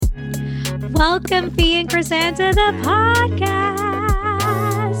Welcome, Fee and Chrysanta, the podcast.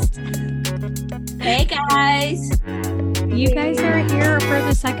 Hey guys. You guys are here for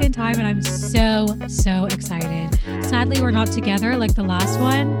the second time, and I'm so excited. Sadly, we're not together like the last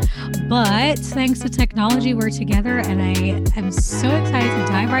one, but thanks to technology, we're together, and I am so excited to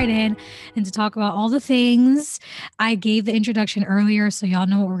dive right in and to talk about all the things. I gave the introduction earlier, so y'all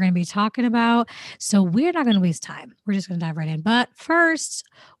know what we're going to be talking about. So we're not going to waste time. We're just going to dive right in. But first,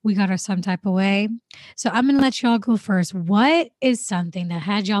 we got our some type of way. So I'm going to let y'all go first. What is something that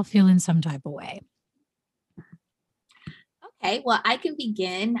had y'all feeling some type of way? Okay, well, I can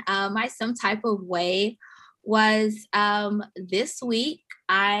begin. My some type of way was this week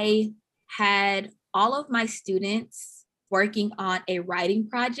I had all of my students working on a writing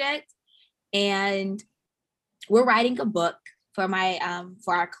project, and we're writing a book for my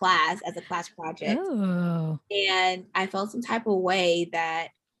for our class as a class project. Oh. And I felt some type of way that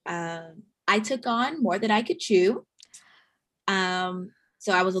I took on more than I could chew.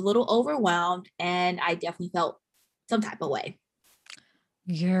 So I was a little overwhelmed, and I definitely felt some type of way.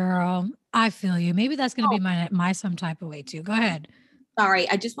 Girl, I feel you. Maybe that's going to be my some type of way too. Go ahead. Sorry,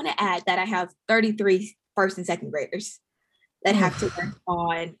 I just want to add that I have 33 first and second graders that have to work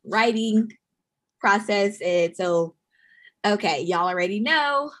on writing process. And so, okay, y'all already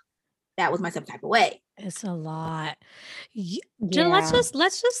know that was my some type of way. It's a lot.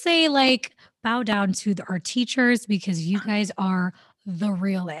 Let's just say, like, bow down to our teachers, because you guys are the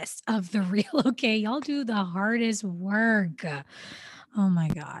realest of the real. Okay, y'all do the hardest work. Oh my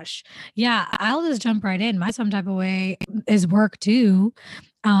gosh. Yeah, I'll just jump right in. My some type of way is work too.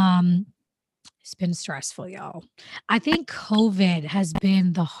 It's been stressful, y'all. I think COVID has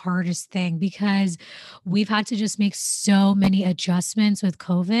been the hardest thing because we've had to just make so many adjustments with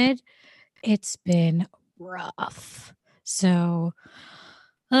COVID. It's been rough. So,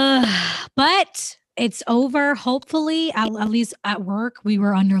 but it's over. Hopefully, at least at work, we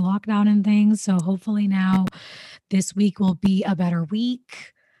were under lockdown and things. So hopefully now this week will be a better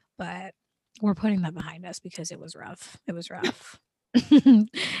week. But we're putting that behind us because it was rough. It was rough.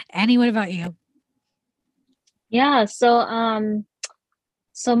 Annie, what about you? Yeah, so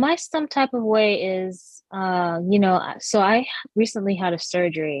my some type of way is so I recently had a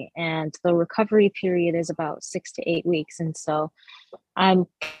surgery, and the recovery period is about 6 to 8 weeks. And so I'm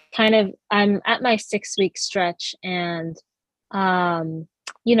at my 6 week stretch, and I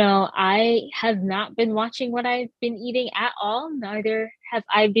have not been watching what I've been eating at all, neither have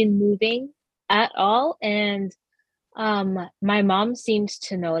I been moving at all. And my mom seems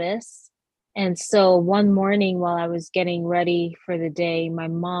to notice. And so one morning while I was getting ready for the day, my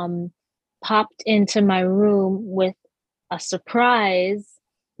mom popped into my room with a surprise,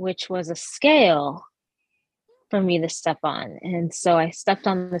 which was a scale for me to step on. And so I stepped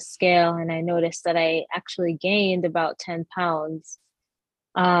on the scale, and I noticed that I actually gained about 10 pounds.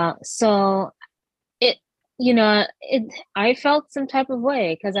 So I felt some type of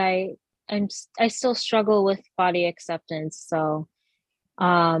way because I still struggle with body acceptance. So,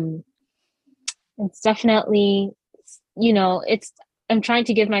 it's definitely, I'm trying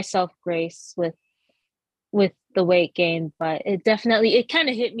to give myself grace with the weight gain, but it kind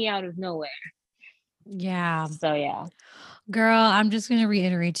of hit me out of nowhere. Yeah. So, yeah. Girl, I'm just going to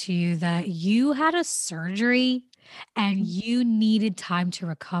reiterate to you that you had a surgery and you needed time to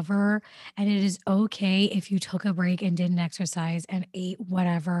recover. And it is okay if you took a break and didn't exercise and ate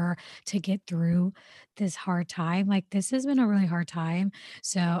whatever to get through this hard time. Like, this has been a really hard time.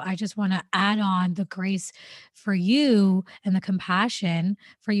 So I just want to add on the grace for you and the compassion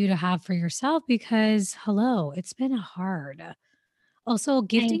for you to have for yourself, because hello, it's been hard. Also,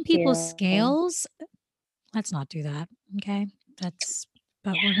 gifting people scales, let's not do that. Okay. But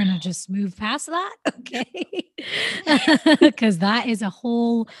we're going to just move past that. Okay. Because that is a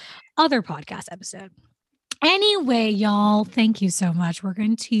whole other podcast episode. Anyway, y'all, thank you so much. We're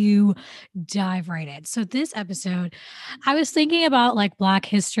going to dive right in. So this episode, I was thinking about like Black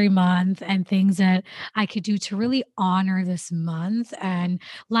History Month and things that I could do to really honor this month. And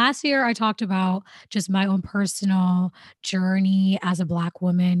last year I talked about just my own personal journey as a Black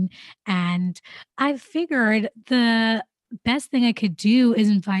woman. And I figured the best thing I could do is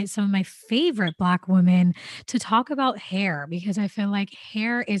invite some of my favorite Black women to talk about hair, because I feel like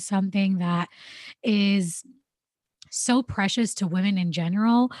hair is something that is so precious to women in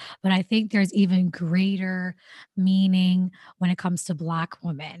general, but I think there's even greater meaning when it comes to Black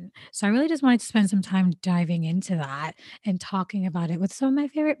women. So I really just wanted to spend some time diving into that and talking about it with some of my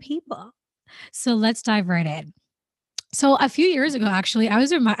favorite people. So let's dive right in. So a few years ago, actually, I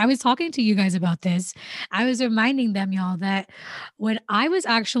was talking to you guys about this. I was reminding them, y'all, that when I was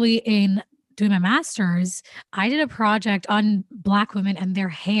actually in doing my master's, I did a project on Black women and their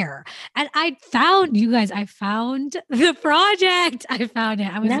hair. And I found, you guys, I found the project. I found it.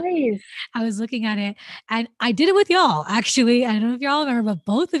 Nice. I was looking at it and I did it with y'all. Actually, I don't know if y'all remember, but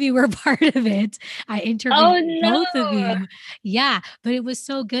both of you were part of it. I interviewed both of you. Yeah. But it was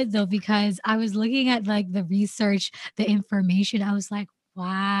so good though, because I was looking at like the research, the information. I was like,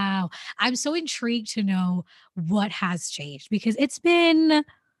 wow, I'm so intrigued to know what has changed because it's been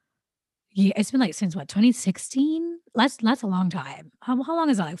like since what, 2016? That's a long time. How long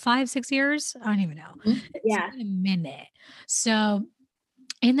is that? Like 5, 6 years? I don't even know. It's Yeah. been a minute. So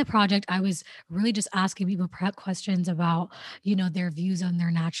in the project, I was really just asking people prep questions about, their views on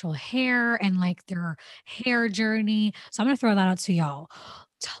their natural hair and like their hair journey. So I'm going to throw that out to y'all.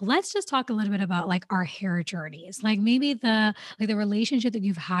 Let's just talk a little bit about like our hair journeys, like maybe the relationship that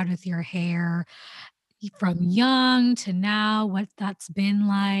you've had with your hair from young to now, what that's been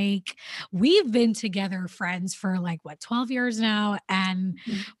like. We've been together friends for like what, 12 years now, and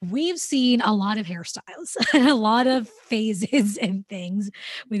we've seen a lot of hairstyles and a lot of phases and things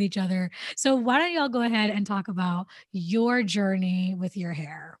with each other. So why don't y'all go ahead and talk about your journey with your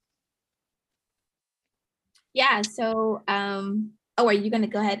hair? Yeah. So, are you going to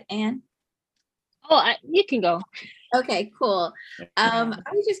go ahead, Anne? Oh, you can go. Okay, cool. I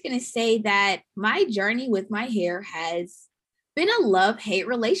was just going to say that my journey with my hair has been a love-hate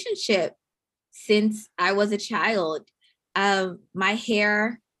relationship since I was a child. My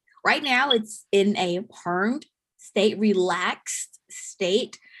hair right now, it's in a permed state, relaxed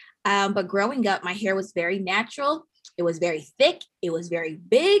state. But growing up, my hair was very natural. It was very thick. It was very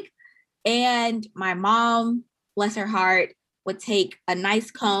big. And my mom, bless her heart, would take a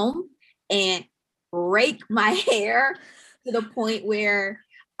nice comb and rake my hair to the point where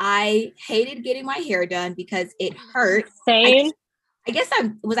I hated getting my hair done because it hurt. Same. I guess I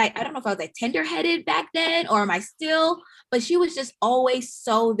don't know if I was like tender-headed back then or am I still, but she was just always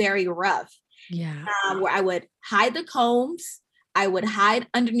so very rough. Yeah. Where I would hide the combs, I would hide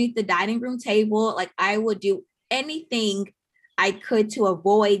underneath the dining room table. Like I would do anything I could to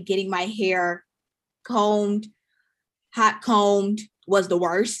avoid getting my hair combed. Hot combed was the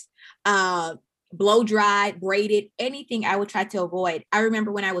worst. Blow dried, braided, anything I would try to avoid. I remember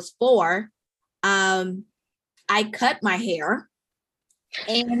when I was 4, I cut my hair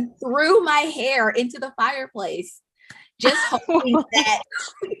and threw my hair into the fireplace, just hoping that,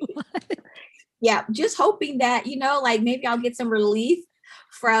 just hoping that, like maybe I'll get some relief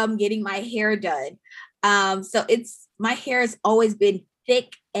from getting my hair done. So my hair has always been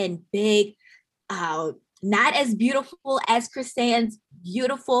thick and big, not as beautiful as Kristan's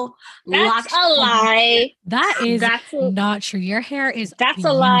beautiful. That's a lie. That's not true. Your hair is beautiful.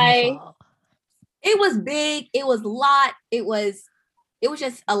 A lie. It was big. It was a lot. It was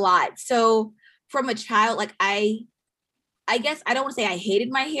just a lot. So from a child, like I guess I don't want to say I hated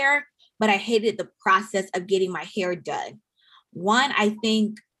my hair, but I hated the process of getting my hair done. One, I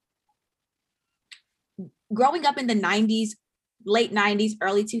think growing up in the 90s, late 90s,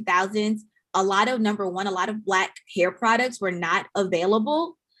 early 2000s, a lot of Black hair products were not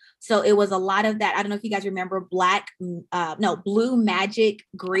available. So it was a lot of that. I don't know if you guys remember Blue Magic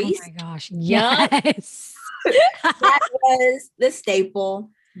grease. Oh my gosh. Yes. That was the staple.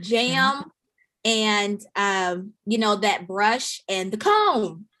 Jam and, that brush and the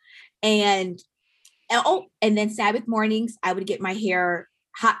comb. And then Sabbath mornings, I would get my hair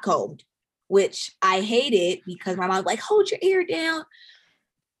hot combed, which I hated because my mom was like, hold your ear down.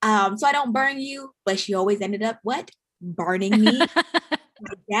 So I don't burn you, but she always ended up burning me.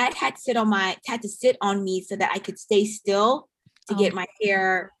 My dad had to sit on me so that I could stay still to get my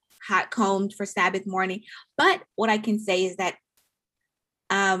hair hot combed for Sabbath morning. But what I can say is that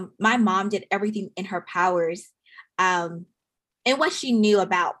my mom did everything in her powers and what she knew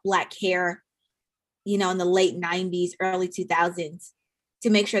about Black hair, in the late 90s, early 2000s,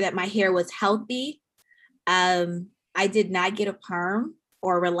 to make sure that my hair was healthy. I did not get a perm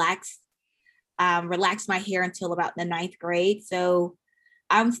or relax my hair until about the 9th grade. So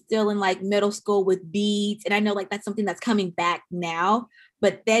I'm still in like middle school with beads. And I know like that's something that's coming back now.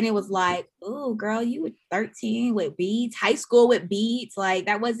 But then it was like, oh, girl, you were 13 with beads, high school with beads. Like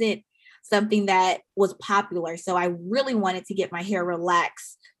that wasn't something that was popular. So I really wanted to get my hair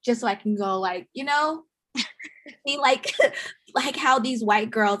relaxed just so I can go like, be like, like how these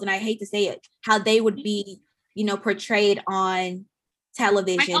white girls, and I hate to say it, how they would be, portrayed on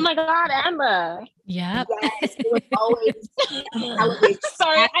television. Oh my God, Emma. Yeah. Yes, it was always television.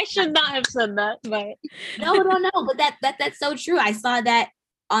 Sorry, I should not have said that, but no, but that's so true. I saw that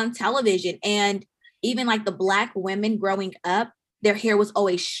on television, and even like the Black women growing up, their hair was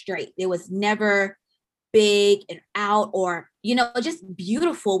always straight. It was never big and out, or, you know, just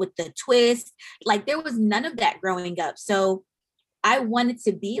beautiful with the twist. Like there was none of that growing up. So I wanted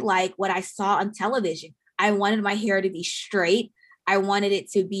to be like what I saw on television. I wanted my hair to be straight. I wanted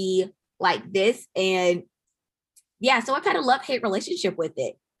it to be like this. And yeah, so I've had a love-hate relationship with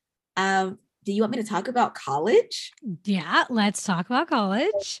it. Do you want me to talk about college? Yeah, let's talk about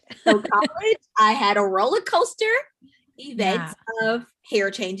college. So college, I had a roller coaster event Yeah. of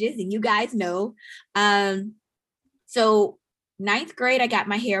hair changes, and you guys know. So ninth grade, I got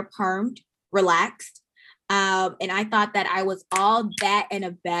my hair permed, relaxed. And I thought that I was all that and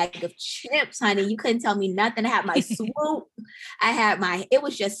a bag of chips, honey. You couldn't tell me nothing. I had my swoop. It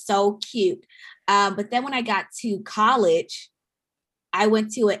was just so cute. But then when I got to college, I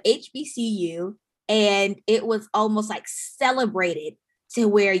went to an HBCU, and it was almost like celebrated to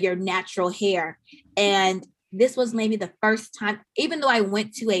wear your natural hair. And this was maybe the first time, even though I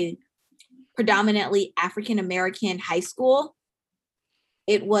went to a predominantly African American high school,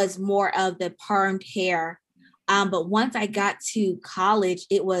 it was more of the permed hair. But once I got to college,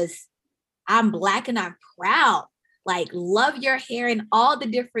 it was, I'm Black and I'm proud. Like, love your hair in all the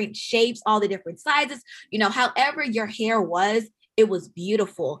different shapes, all the different sizes, you know, however your hair was, it was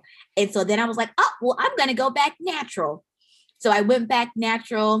beautiful. And so then I was like, oh, well, I'm going to go back natural. So I went back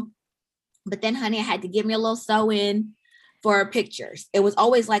natural. But then, honey, I had to give me a little sew in for pictures. It was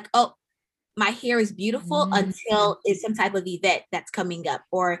always like, oh, my hair is beautiful until it's some type of event that's coming up,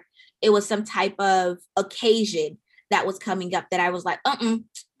 or it was some type of occasion that was coming up that I was like,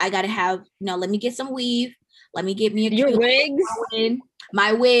 I gotta have, let me get some weave. Let me get me your wigs.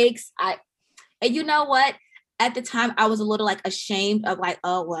 My wigs. And you know what? At the time, I was a little like ashamed of like,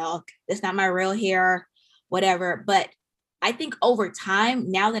 oh, well, it's not my real hair, whatever. But I think over time,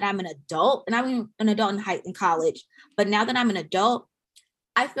 now that I'm an adult, and I'm an adult in college, but now that I'm an adult,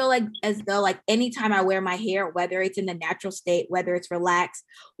 I feel like as though like anytime I wear my hair, whether it's in the natural state, whether it's relaxed,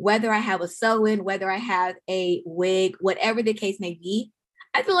 whether I have a sew-in, whether I have a wig, whatever the case may be,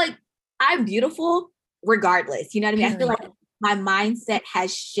 I feel like I'm beautiful regardless. You know what I mean? I feel like my mindset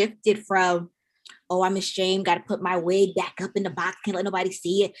has shifted from, oh, I'm ashamed, got to put my wig back up in the box, can't let nobody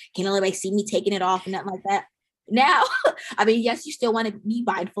see it, can't let anybody see me taking it off and nothing like that. Now, I mean, yes, you still want to be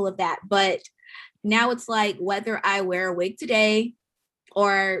mindful of that, but now it's like whether I wear a wig today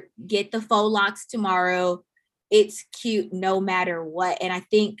or get the faux locks tomorrow, it's cute no matter what. And I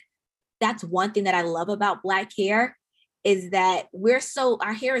think that's one thing that I love about Black hair is that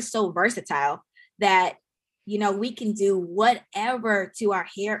our hair is so versatile that, we can do whatever to our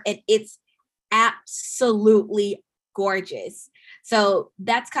hair and it's absolutely gorgeous. So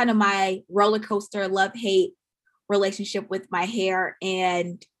that's kind of my roller coaster love-hate relationship with my hair.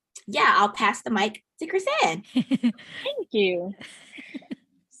 And yeah, I'll pass the mic to Chrisanne. Thank you.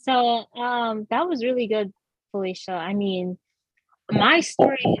 So that was really good, Felicia. I mean, my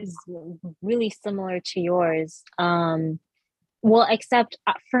story is really similar to yours. Well, except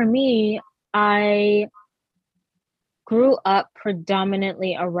for me, I grew up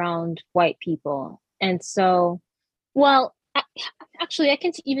predominantly around white people. And so, well, actually, I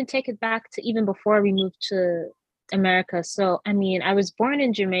can even take it back to even before we moved to America. So, I mean, I was born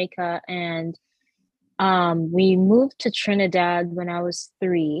in Jamaica, and we moved to Trinidad when I was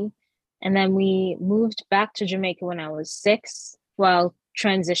 3, and then we moved back to Jamaica when I was 6, while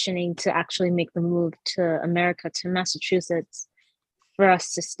transitioning to actually make the move to America, to Massachusetts, for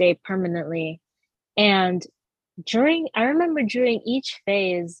us to stay permanently. And I remember during each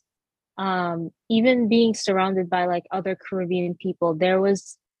phase, even being surrounded by like other Caribbean people, there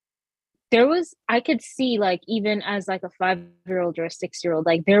was I could see, like, even as like a 5-year-old or a 6-year-old,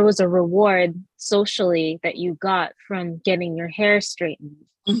 like there was a reward socially that you got from getting your hair straightened.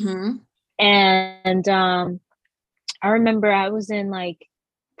 Mm-hmm. And I remember I was in like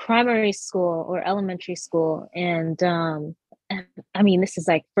primary school or elementary school, and I mean, this is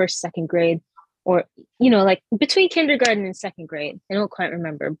like first, second grade, or like between kindergarten and second grade. I don't quite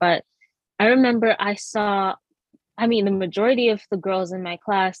remember, but I remember the majority of the girls in my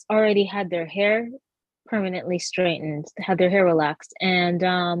class already had their hair permanently straightened, had their hair relaxed. And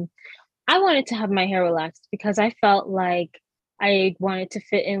I wanted to have my hair relaxed because I felt like I wanted to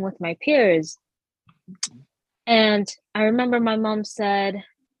fit in with my peers. And I remember my mom said,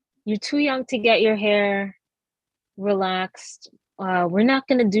 "You're too young to get your hair relaxed. We're not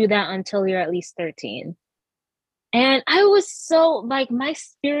going to do that until you're at least 13. And I was so, like, my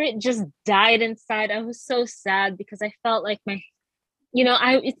spirit just died inside. I was so sad because I felt like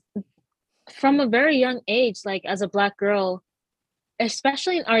from a very young age, like as a Black girl,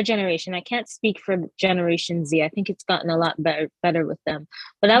 especially in our generation, I can't speak for Generation Z. I think it's gotten a lot better with them.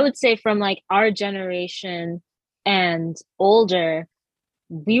 But I would say from like our generation and older,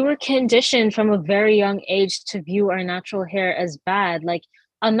 we were conditioned from a very young age to view our natural hair as bad. Like,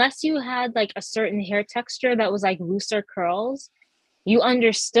 unless you had like a certain hair texture that was like looser curls, you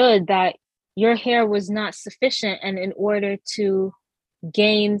understood that your hair was not sufficient. And in order to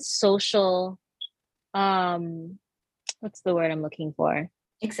gain social, what's the word I'm looking for?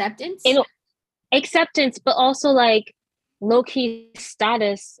 Acceptance. Acceptance, but also like low-key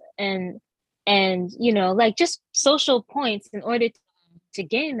status and you know, like just social points. In order to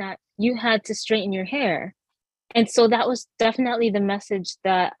gain that, you had to straighten your hair. And so that was definitely the message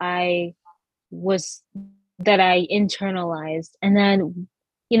that I internalized. And then,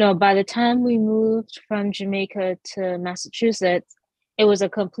 you know, by the time we moved from Jamaica to Massachusetts, it was a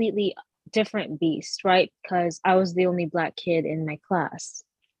completely different beast, right? Because I was the only Black kid in my class.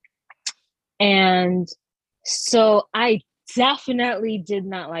 And so I definitely did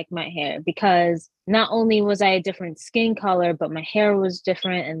not like my hair, because not only was I a different skin color, but my hair was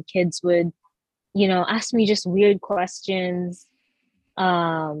different, and kids would, you know, ask me just weird questions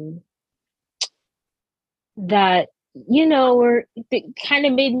that, you know, that kind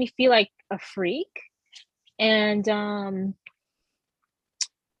of made me feel like a freak. And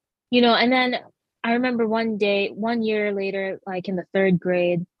you know, and then I remember one year later, like in the 3rd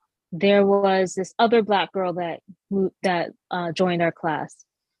grade, there was this other Black girl that joined our class,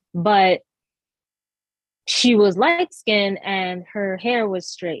 but she was light skinned and her hair was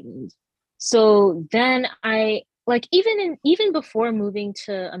straightened. So then I like, even before moving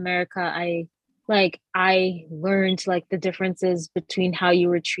to America, I learned like the differences between how you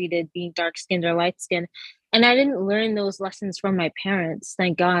were treated being dark skinned or light skinned. And I didn't learn those lessons from my parents,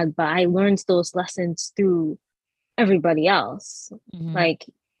 thank God, but I learned those lessons through everybody else. Mhm. Like,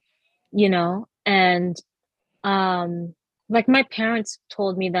 you know, and like my parents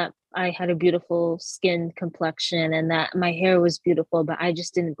told me that I had a beautiful skin complexion and that my hair was beautiful, but I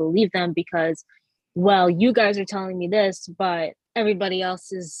just didn't believe them because, well, you guys are telling me this, but everybody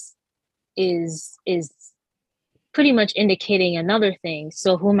else is pretty much indicating another thing.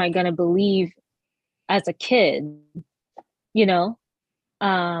 So who am I going to believe as a kid, you know?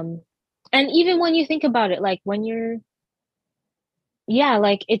 And even when you think about it, like when you're, yeah,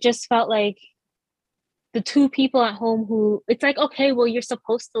 like it just felt like the two people at home who, it's like, okay, well, you're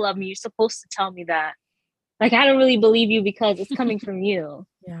supposed to love me. You're supposed to tell me that. Like, I don't really believe you because it's coming from you.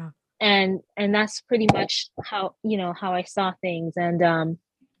 Yeah. And that's pretty much how, you know, how I saw things. And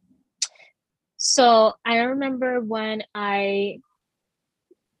so I remember when I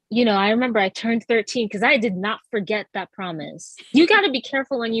turned 13, because I did not forget that promise. You got to be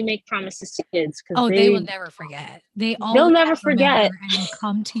careful when you make promises to kids, because they will never forget. They'll never forget. And they'll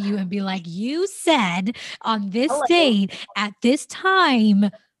come to you and be like, you said on this Hello. date at this time,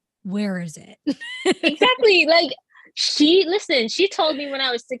 where is it? Exactly. Like she told me when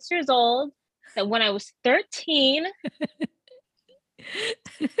I was 6 years old that when I was 13,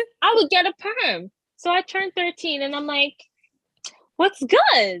 I would get a perm. So I turned 13 and I'm like, what's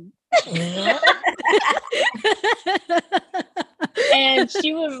good? And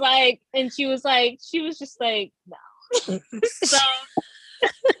she was just like, no. So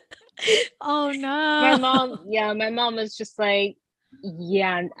oh no. My mom was just like,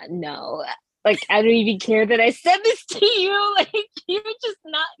 yeah, no. Like, I don't even care that I said this to you. Like, you're just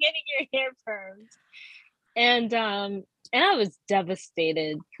not getting your hair permed. And I was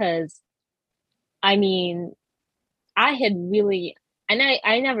devastated because, I mean, I had really, and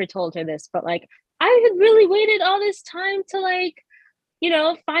I never told her this, but like, I had really waited all this time to, like, you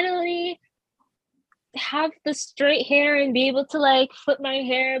know, finally have the straight hair and be able to like flip my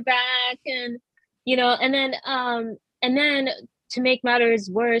hair back, and you know, and then to make matters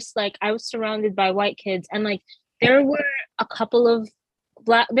worse, like I was surrounded by white kids, and like there were a couple of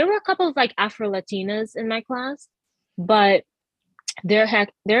like Afro Latinas in my class, but their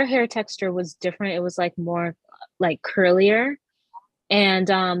hair texture was different. It was like more like curlier, and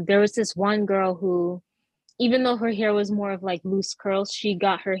there was this one girl who, even though her hair was more of like loose curls, she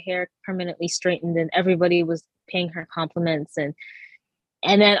got her hair permanently straightened, and everybody was paying her compliments. And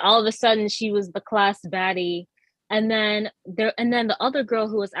then all of a sudden she was the class baddie. And then the other girl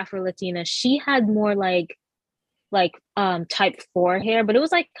who was Afro Latina, she had more like type 4 hair, but it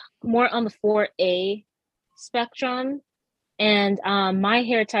was like more on the 4A spectrum. And my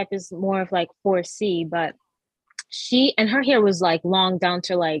hair type is more of like 4C, but her hair was like long down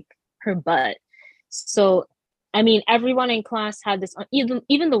to like her butt. So I mean, everyone in class had this,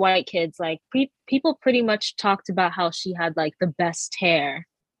 even the white kids, like people pretty much talked about how she had like the best hair.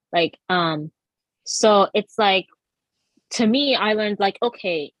 Like, so it's like, to me, I learned like,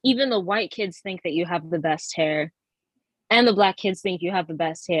 okay, even the white kids think that you have the best hair, and the black kids think you have the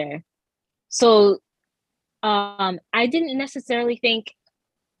best hair. So, I didn't necessarily think,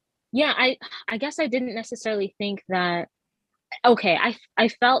 yeah, I guess I didn't necessarily think that, okay, I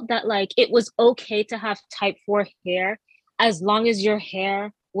felt that like it was okay to have type 4 hair as long as your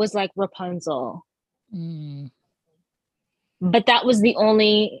hair was like Rapunzel. Mm. But that was the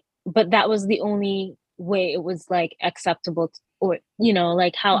only way it was like acceptable or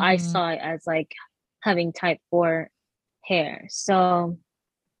like how I Mm. saw it as like having type 4 hair. So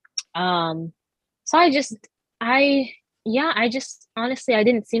um so I I just honestly I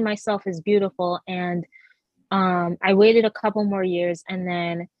didn't see myself as beautiful, and I waited a couple more years, and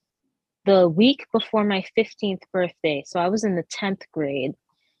then the week before my 15th birthday, so I was in the 10th grade,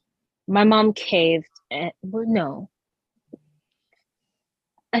 my mom caved. Well, no,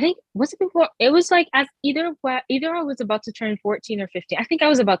 I think, was it before? It was like as either I was about to turn 14 or 15. I think I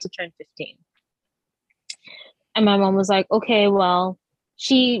was about to turn 15. And my mom was like, okay, well,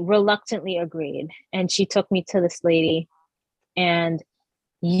 she reluctantly agreed. And she took me to this lady, and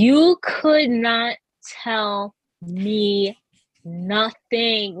you could not tell me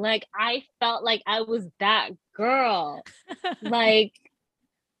nothing. Like, I felt like I was that girl. Like,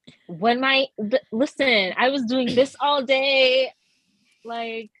 listen, I was doing this all day,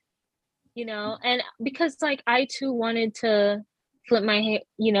 like, and because like I too wanted to flip my hair,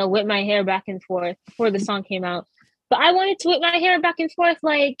 whip my hair back and forth before the song came out. But I wanted to whip my hair back and forth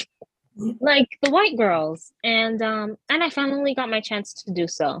like the white girls. And I finally got my chance to do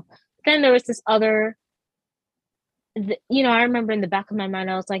so. Then there was this other, I remember in the back of my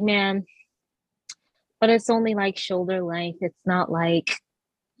mind, I was like, man, but it's only like shoulder length. It's not like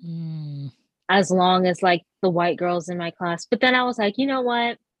as long as like the white girls in my class. But then I was like, you know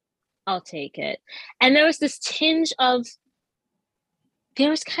what? I'll take it. And there was this there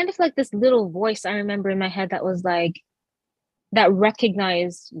was kind of like this little voice I remember in my head that was like, that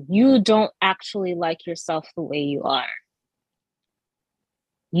recognized you don't actually like yourself the way you are.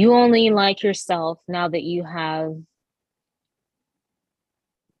 You only like yourself now that you have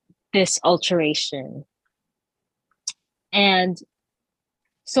this alteration. And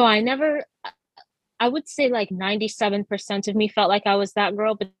so I would say like 97% of me felt like I was that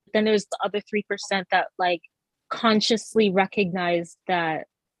girl, but then there's the other 3% that like consciously recognized that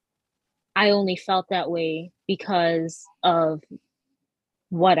I only felt that way because of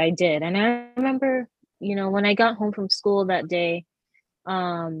what I did. And I remember, when I got home from school that day,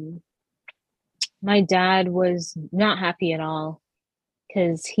 my dad was not happy at all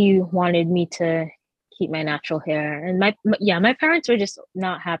because he wanted me to keep my natural hair. And my parents were just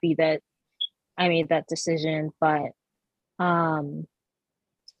not happy that I made that decision, but and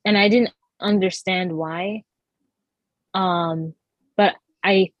I didn't understand why. But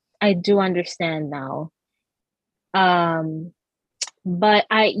I do understand now. But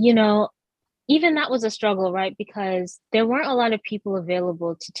even that was a struggle, right? Because there weren't a lot of people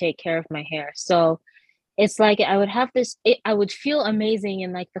available to take care of my hair. So it's like I would have I would feel amazing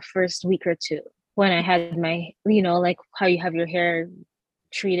in like the first week or two when I had my, like how you have your hair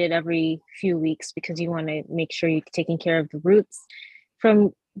treated every few weeks because you want to make sure you're taking care of the roots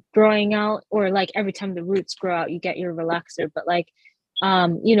from growing out, or like every time the roots grow out, you get your relaxer. But like,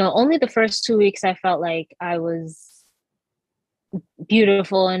 only the first 2 weeks I felt like I was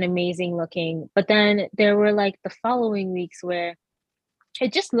beautiful and amazing looking. But then there were like the following weeks where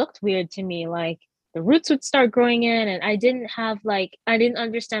it just looked weird to me. Like the roots would start growing in, and I didn't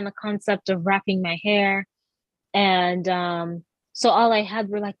understand the concept of wrapping my hair. And so all I had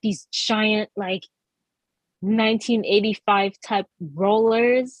were like these giant like 1985 type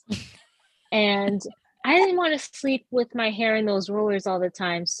rollers. And I didn't want to sleep with my hair in those rollers all the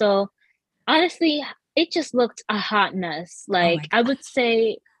time. So honestly, it just looked a hot mess. Like I would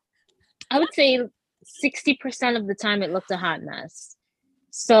say 60% of the time it looked a hot mess.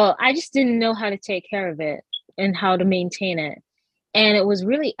 So I just didn't know how to take care of it and how to maintain it. And it was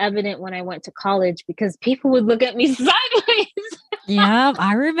really evident when I went to college because people would look at me sideways. Yeah,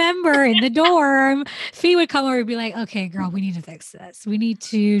 I remember in the dorm, Fee would come over and be like, okay, girl, we need to fix this. We need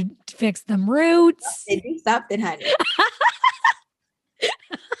to fix them roots. They do something, honey.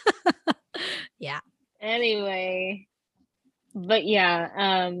 Yeah. Anyway, but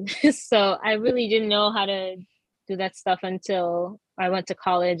yeah, so I really didn't know how to do that stuff until I went to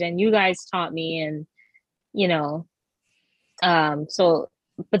college, and you guys taught me. And so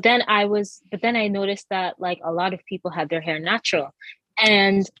but then I noticed that like a lot of people had their hair natural,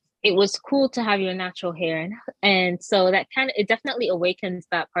 and it was cool to have your natural hair, and so that kind of, it definitely awakens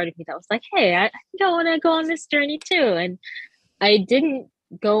that part of me that was like, hey, I think I want to go on this journey too. And I didn't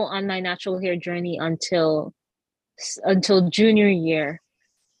go on my natural hair journey until junior year,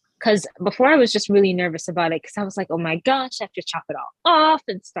 because before I was just really nervous about it because I was like, oh my gosh, I have to chop it all off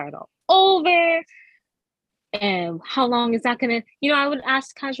and start all over. And how long is that gonna, I would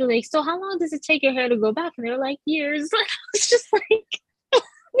ask casually, so how long does it take your hair to grow back? And they were like, years. It's just like,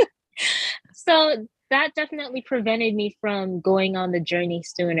 so that definitely prevented me from going on the journey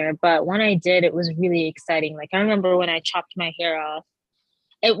sooner. But when I did, it was really exciting. Like I remember when I chopped my hair off,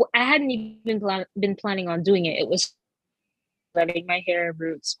 I hadn't even been planning on doing it. It was letting my hair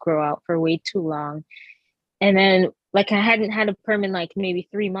roots grow out for way too long. And then like I hadn't had a perm in like maybe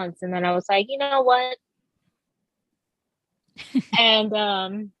 3 months. And then I was like, you know what?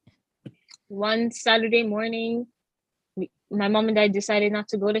 And one Saturday morning, my mom and dad decided not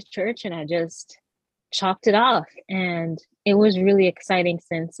to go to church, and I just chopped it off. And it was really exciting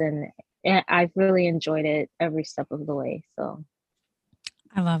since, and I've really enjoyed it every step of the way. So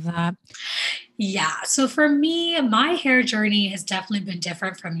I love that. Yeah. So for me, my hair journey has definitely been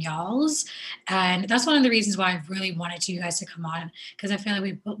different from y'all's. And that's one of the reasons why I really wanted you guys to come on, because I feel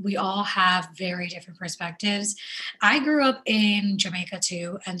like we all have very different perspectives. I grew up in Jamaica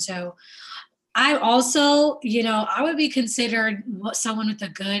too. And so I also, I would be considered someone with a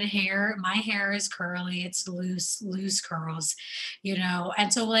good hair. My hair is curly, it's loose curls,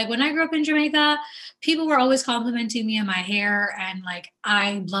 And so, like, when I grew up in Jamaica, people were always complimenting me on my hair, and like,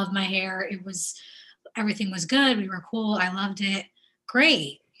 I love my hair. Everything was good. We were cool. I loved it.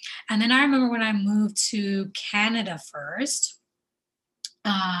 Great. And then I remember when I moved to Canada first.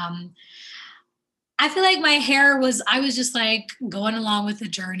 I feel like my hair I was just like going along with the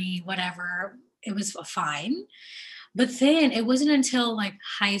journey, whatever. It was fine. But then it wasn't until like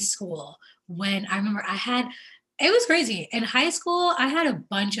high school when I remember it was crazy. In high school, I had a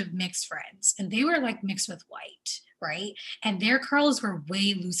bunch of mixed friends and they were like mixed with white, right? And their curls were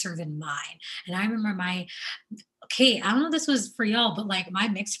way looser than mine. And I remember okay, I don't know if this was for y'all, but like my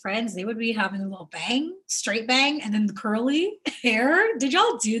mixed friends, they would be having a little bang, straight bang, and then the curly hair. Did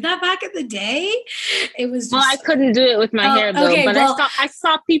y'all do that back in the day? It was well, I just, couldn't do it with my hair though, okay, but well, I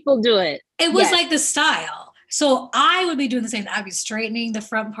saw people do it. it was Yes. like the style. So I would be doing the same. I'd be straightening the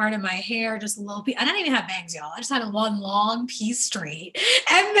front part of my hair, just a little piece. I didn't even have bangs, y'all. I just had a one long piece straight.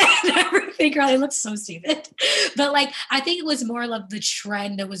 And then everything, girl, it looked so stupid. But like, I think it was more like the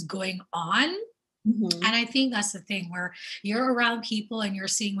trend that was going on. Mhm. And I think that's the thing where you're around people and you're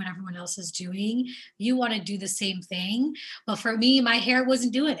seeing what everyone else is doing. You want to do the same thing. But for me, my hair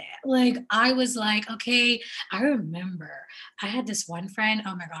wasn't doing it. Like, I was like, okay, I remember I had this one friend.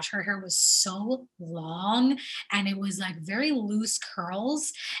 Oh my gosh, her hair was so long and it was like very loose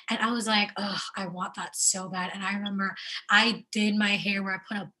curls. And I was like, oh, I want that so bad. And I remember I did my hair where I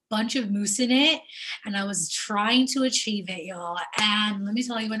put a bunch of mousse in it and I was trying to achieve it, y'all. And let me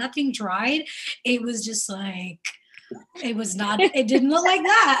tell you, when that thing dried, it was just like it didn't look like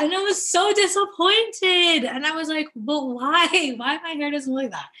that, and I was so disappointed, and I was like, but why my hair doesn't look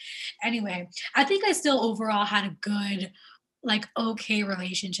like that? Anyway, I think I still overall had a good, like, okay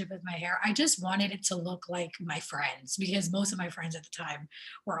relationship with my hair. I just wanted it to look like my friends because most of my friends at the time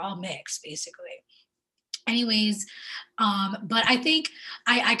were all mixed basically. Anyways, but I think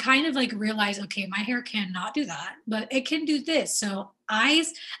I kind of like realized, okay, my hair cannot do that, but it can do this. So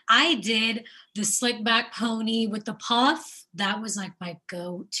I did the slick back pony with the puff. That was like my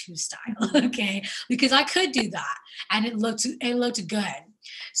go-to style. Okay, because I could do that and it looked good.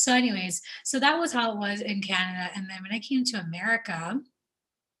 So anyways, so that was how it was in Canada. And then when I came to America,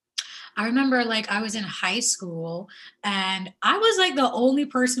 I remember like I was in high school and I was like the only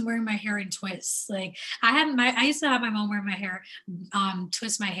person wearing my hair in twists. Like I used to have my mom wear my hair,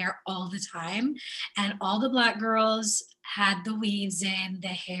 twist my hair all the time. And all the black girls had the weaves in, the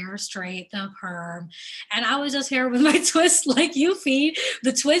hair straight, the perm. And I was just here with my twist like you feed,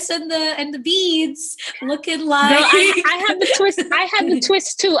 the twist and the beads looking like Girl, I had the twist. I had the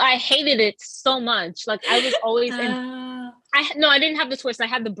twist too. I hated it so much. Like I was always in. I didn't have the twist. I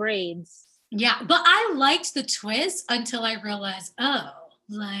had the braids. Yeah, but I liked the twist until I realized, oh,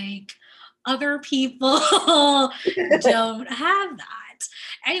 like other people don't have that.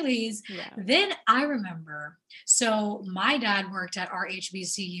 Anyways, Yeah. then I remember, so my dad worked at our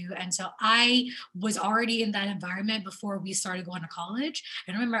HBCU, and so I was already in that environment before we started going to college.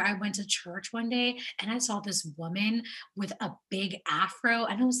 And I remember I went to church one day and I saw this woman with a big afro,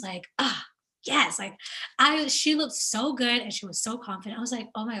 and I was like, ah, yes, like she looked so good and she was so confident. I was like,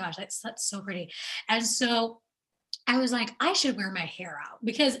 oh my gosh, that's so pretty. And so I was like, I should wear my hair out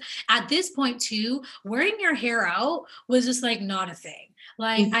because at this point too, wearing your hair out was just like not a thing.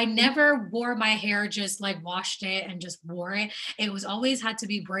 Like I Mhm. never wore my hair, just like washed it and just wore it. It was always had to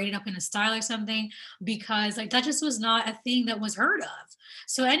be braided up in a style or something because like that just was not a thing that was heard of.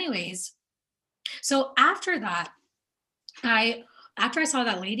 So anyways, so after that, I after I saw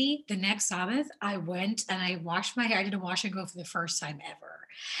that lady the next Sabbath, I went and I washed my hair. I did a wash and go for the first time ever.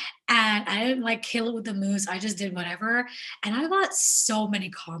 And I didn't like kill it with the mousse. I just did whatever. And I got so many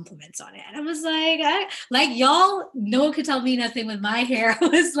compliments on it. And I was like, like y'all, no one could tell me nothing with my hair. I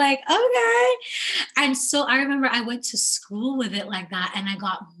was like, okay. And so I remember I went to school with it like that and I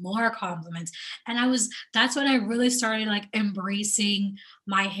got more compliments. And that's when I really started like embracing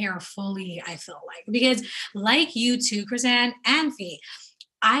my hair fully, I feel like. Because like you too, Chrisanne and Fee,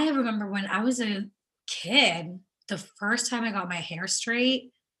 I remember when I was a kid, the first time I got my hair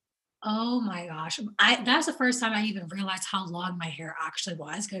straight, oh my gosh. That's the first time I even realized how long my hair actually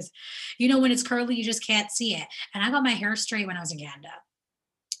was. Cause when it's curly, you just can't see it. And I got my hair straight when I was in Canada.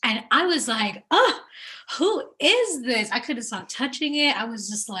 And I was like, oh, who is this? I couldn't stop touching it. I was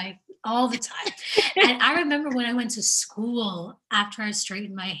just like all the time. And I remember when I went to school after I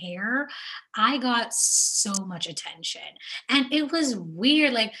straightened my hair, I got so much attention. And it was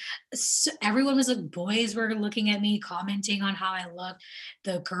weird. Like everyone was like, boys were looking at me, commenting on how I looked.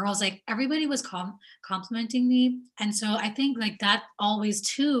 The girls, like everybody was complimenting me. And so I think like that always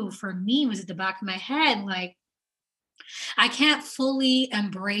too, for me was at the back of my head, like, I can't fully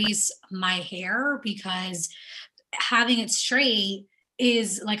embrace my hair because having it straight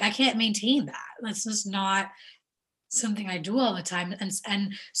is like I can't maintain that. That's just not something I do all the time.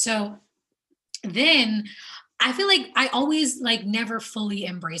 And so then I feel like I always like never fully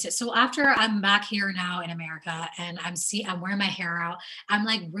embrace it. So after I'm back here now in America and I'm wearing my hair out, I'm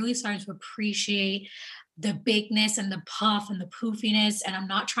like really starting to appreciate the bigness and the puff and the poofiness, and I'm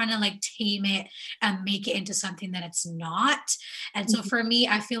not trying to like tame it and make it into something that it's not. And so Mhm. for me,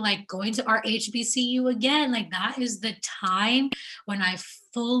 I feel like going to our HBCU again, like that is the time when I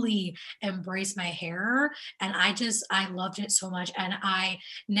fully embrace my hair, and I loved it so much, and I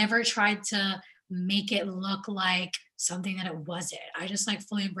never tried to make it look like something that it wasn't. I just like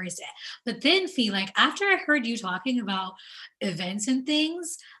fully embraced it. But then Fee, like after I heard you talking about events and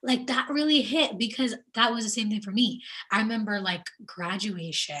things, like that really hit because that was the same thing for me. I remember like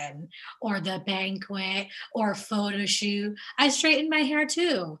graduation or the banquet or photo shoot. I straightened my hair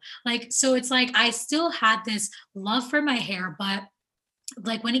too. Like, so it's like I still had this love for my hair, but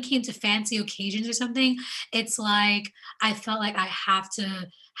like when it came to fancy occasions or something, it's like I felt like I have to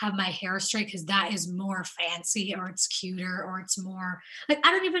have my hair straight because that is more fancy or it's cuter or it's more like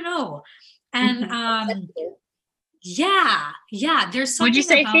I don't even know. And Mhm. Acceptable. yeah, yeah, there's Would you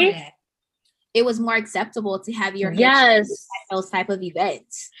something say, about Fee? it. It was more acceptable to have your hair Yes. at those type of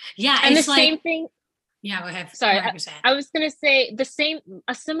events. Yeah, And the it's like same thing, yeah, go sorry, ahead, percent. I was gonna say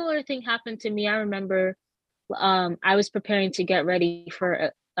a similar thing happened to me. I remember I was preparing to get ready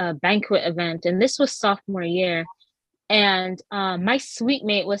for a banquet event, and this was sophomore year. And my suite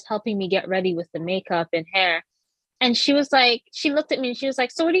mate was helping me get ready with the makeup and hair. And she was like, she looked at me and she was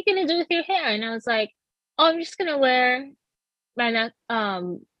like, "So what are you gonna do with your hair?" And I was like, "Oh, I'm just gonna wear my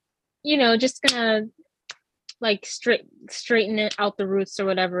just gonna like straighten it out the roots or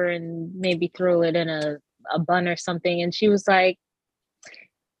whatever, and maybe throw it in a bun or something." And she was like,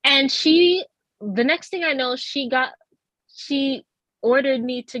 and she the next thing I know, she ordered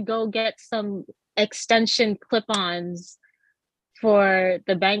me to go get some extension clip-ons for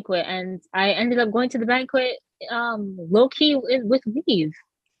the banquet, and I ended up going to the banquet low key with weave.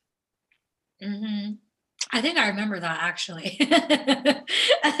 Hmm. I think I remember that actually.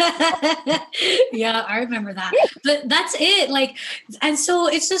 Yeah, I remember that. But that's it. Like, and so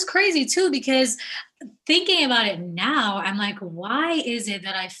it's just crazy too, because thinking about it now, I'm like, why is it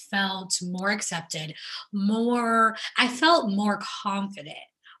that I felt more accepted, I felt more confident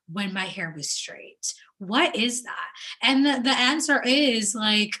when my hair was straight? What is that? And the answer is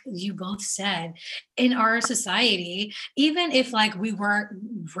like you both said, in our society, even if like we weren't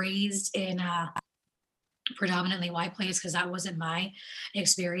raised in a predominantly white place because that wasn't my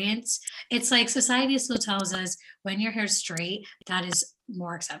experience. It's like society still tells us when your hair's straight, that is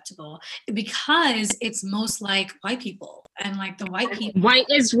more acceptable because it's most like white people and like the white people. White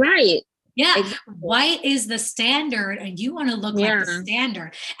is right. Yeah, Exactly. white is the standard and you want to look like the Yeah.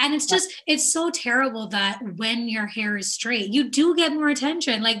 standard. And it's so terrible that when your hair is straight, you do get more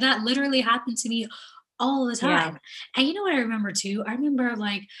attention. Like that literally happened to me all the Yeah. time. And you know what I remember too? I remember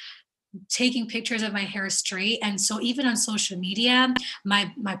like taking pictures of my hair straight. And so even on social media,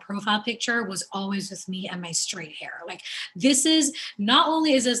 my profile picture was always with me and my straight hair. Like, this is not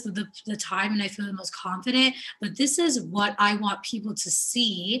only is this the time and I feel the most confident, but this is what I want people to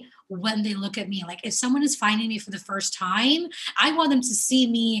see when they look at me. Like, if someone is finding me for the first time, I want them to see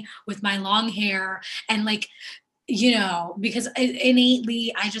me with my long hair, and like, because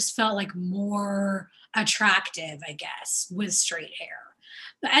innately I just felt like more attractive, I guess, with straight hair.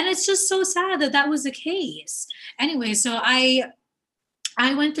 And it's just so sad that that was the case. Anyway, so I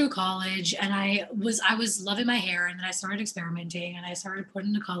went through college, and I was loving my hair, and then I started experimenting, and I started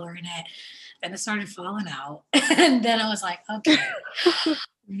putting the color in it. Then it started falling out. And then I was like, okay,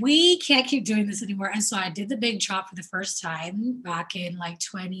 we can't keep doing this anymore. And so I did the big chop for the first time back in like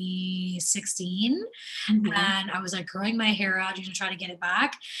 2016. And I was like growing my hair out, try to get it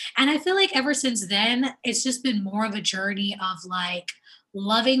back. And I feel like ever since then, it's just been more of a journey of like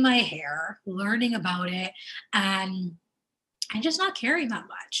loving my hair, learning about it, and just not caring that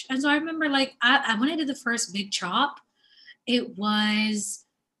much. And so I remember like when I did the first big chop, it was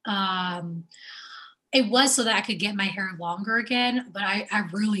um it was so that I could get my hair longer again. But I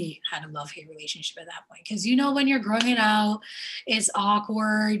really had a love-hate relationship at that point. Because when you're growing it out, it's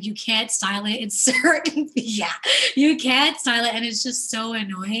awkward. You can't style it. It's certain, yeah, you can't style it. And it's just so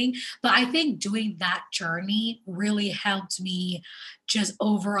annoying. But I think doing that journey really helped me just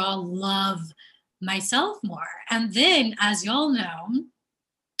overall love myself more. And then, as y'all know,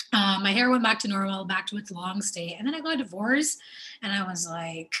 my hair went back to normal, back to its long state. And then I got divorced, and I was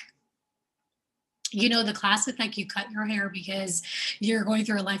like, the classic, like, you cut your hair because you're going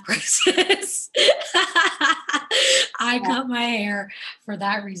through a life crisis. I cut my hair for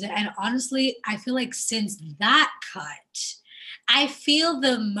that reason. And honestly, I feel like since that cut, I feel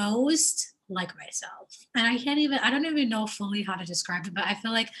the most like myself. And I don't even know fully how to describe it, but I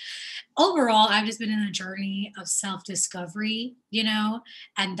feel like overall, I've just been in a journey of self-discovery, and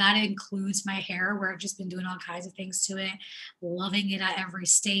that includes my hair, where I've just been doing all kinds of things to it, loving it at every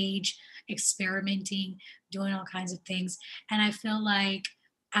stage, experimenting, doing all kinds of things. And I feel like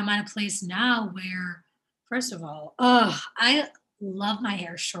I'm at a place now where, first of all, I love my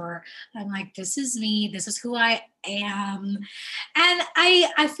hair short. I'm like, this is me, this is who I am. And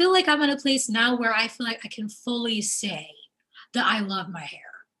I feel like I'm at a place now where I feel like I can fully say that I love my hair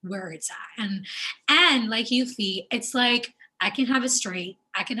where it's at. And like you, Fee, it's like I can have it straight,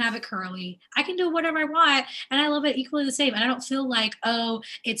 I can have it curly, I can do whatever I want, and I love it equally the same. And I don't feel like, oh,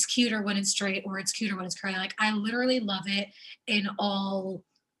 it's cuter when it's straight or it's cuter when it's curly. Like, I literally love it in all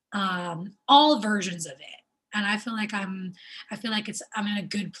versions of it. And I feel like I'm in a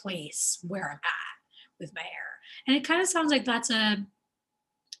good place where I'm at with my hair. And it kind of sounds like that's a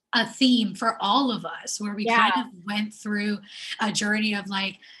theme for all of us, where we kind of went through a journey of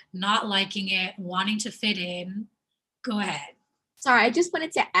like not liking it, wanting to fit in. Go ahead. Sorry, I just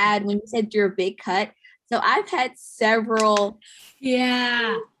wanted to add, when you said you're a big cut, so I've had several.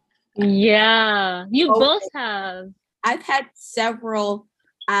 Yeah, you both have. I've had several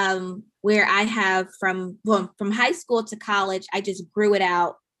where I have from high school to college, I just grew it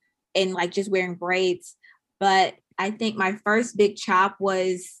out and like just wearing braids. But I think my first big chop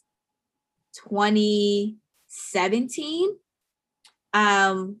was 2017,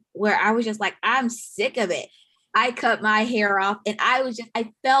 where I was just like, I'm sick of it. I cut my hair off, and I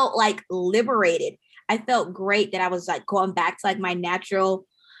felt like liberated. I felt great that I was like going back to like my natural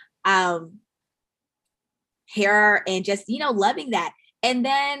hair, and just, loving that. And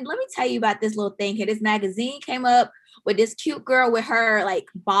then let me tell you about this little thing here. This magazine came up with this cute girl with her like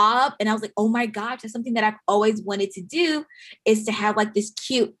bob. And I was like, oh my gosh, that's something that I've always wanted to do, is to have like this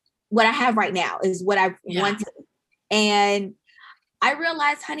cute, what I have right now is what I've wanted. And I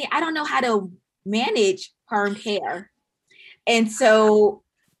realized, honey, I don't know how to manage permed hair. And so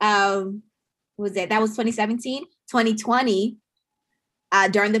what was that? That was 2017, 2020,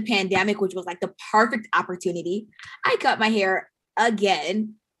 during the pandemic, which was like the perfect opportunity. I cut my hair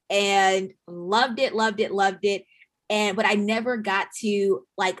again and loved it. But I never got to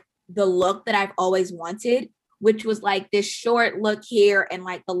like the look that I've always wanted, which was like this short look here and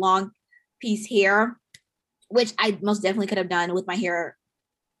like the long piece here, which I most definitely could have done with my hair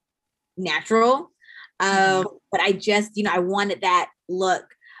natural. But I just, I wanted that look.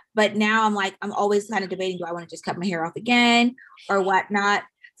 But now I'm always kind of debating, do I want to just cut my hair off again or whatnot?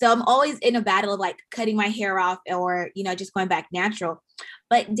 So I'm always in a battle of like cutting my hair off or, just going back natural.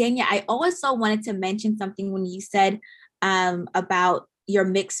 But Dania, I also wanted to mention something when you said about your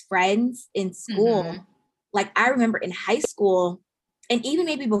mixed friends in school. Mm-hmm. Like, I remember in high school, and even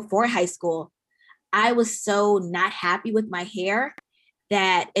maybe before high school, I was so not happy with my hair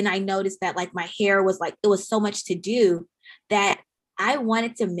and I noticed that like my hair was like, it was so much to do that I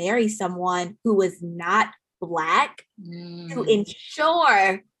wanted to marry someone who was not Black to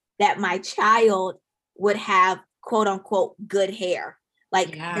ensure that my child would have quote unquote good hair.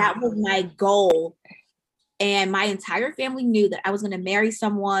 Like that was my goal. And my entire family knew that I was going to marry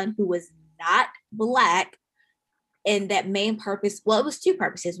someone who was not Black. And that main purpose, well, it was two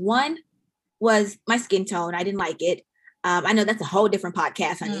purposes. One was my skin tone. I didn't like it. I know that's a whole different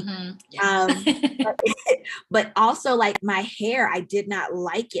podcast, honey. But also like my hair, I did not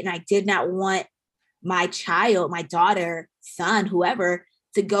like it. And I did not want my child, my daughter, son, whoever,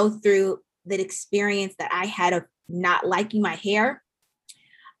 to go through that experience that I had of not liking my hair.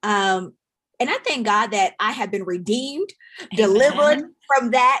 And I thank God that I have been redeemed, delivered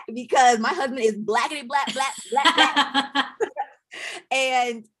from that, because my husband is blackity black.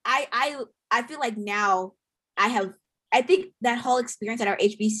 And I feel like now I think that whole experience at our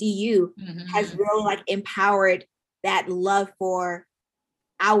HBCU has really like empowered that love for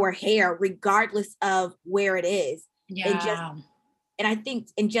our hair, regardless of where it is. And I think,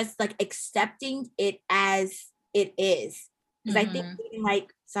 and just like accepting it as it is. Because I think even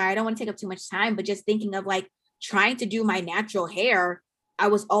like, sorry, I don't want to take up too much time, but just thinking of like trying to do my natural hair, I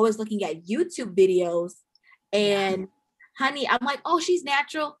was always looking at YouTube videos and honey, I'm like, oh, she's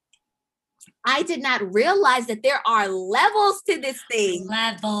natural. I did not realize that there are levels to this thing.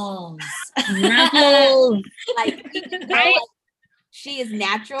 Levels. Like, she is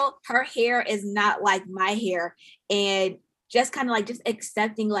natural. Her hair is not like my hair. And just kind of like just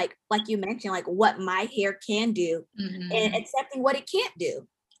accepting like you mentioned, like what my hair can do and accepting what it can't do.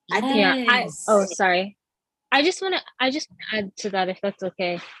 Yes. I think sorry. I just want to add to that, if that's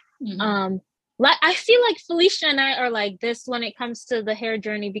okay. Like I feel like Felicia and I are like this when it comes to the hair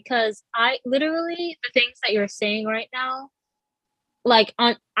journey, because I literally, the things that you're saying right now, like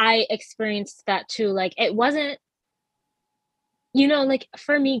I experienced that too. Like it wasn't, like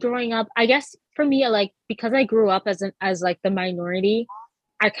for me growing up, I guess for me, like, because I grew up as like the minority,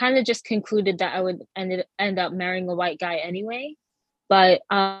 I kind of just concluded that I would end up marrying a white guy anyway. But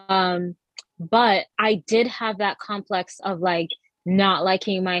I did have that complex of like not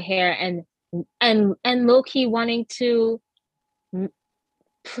liking my hair and low-key wanting to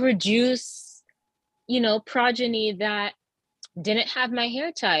produce, progeny that didn't have my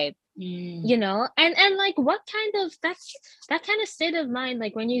hair type. And like what kind of that kind of state of mind,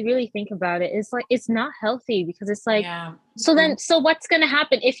 like when you really think about it, it's like it's not healthy, because it's like so what's gonna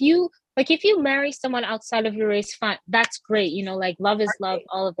happen if you marry someone outside of your race? Fine, that's great, like love is love,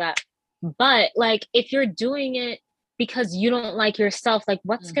 all of that. But like if you're doing it because you don't like yourself, like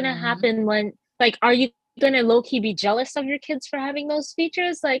what's gonna happen when, like, are you gonna low-key be jealous of your kids for having those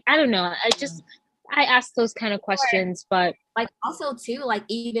features? Like, I don't know, I ask those kind of questions. But like also too, like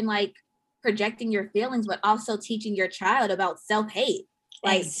even like projecting your feelings, but also teaching your child about self-hate.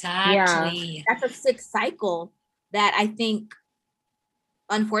 Like exactly. That's a sick cycle that I think,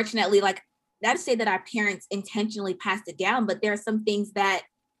 unfortunately, like not to say that our parents intentionally passed it down, but there are some things that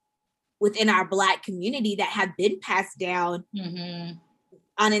within our Black community that have been passed down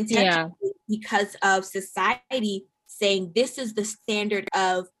unintentionally because of society saying this is the standard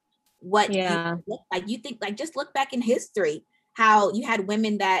of what you look like. You think, like, just look back in history, how you had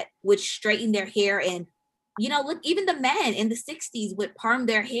women that would straighten their hair, and look, even the men in the 60s would perm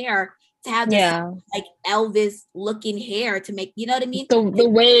their hair to have this like Elvis looking hair to make, you know what I mean? The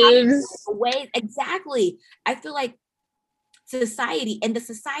waves. Exactly. I feel like society, and the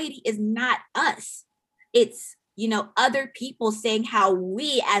society is not us. It's, other people saying how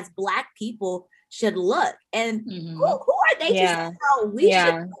we as Black people should look. And who are they to say how we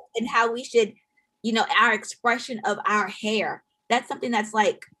should look and how we should, our expression of our hair? That's something that's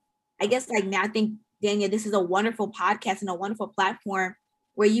like, I guess like now I think, Dania, this is a wonderful podcast and a wonderful platform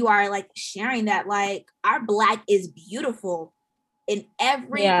where you are like sharing that like our Black is beautiful in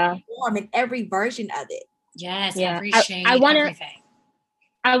every form, in every version of it. Yes, every shade, everything.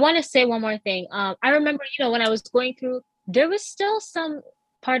 I want to say one more thing. I remember, when I was going through, there was still some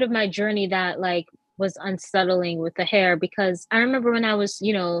part of my journey that like was unsettling with the hair, because I remember when I was,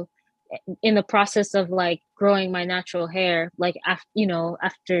 in the process of like growing my natural hair, like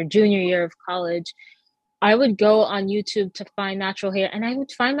after junior year of college, I would go on YouTube to find natural hair, and I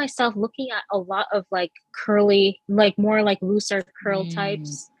would find myself looking at a lot of like curly, like more like looser curl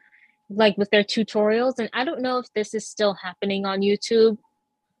types, like with their tutorials. And I don't know if this is still happening on YouTube.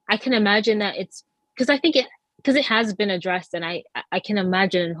 I can imagine that it's because it has been addressed, and I can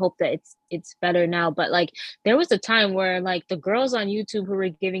imagine and hope that it's better now. But like there was a time where like the girls on YouTube who were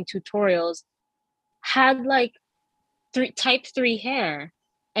giving tutorials had like type 3 hair.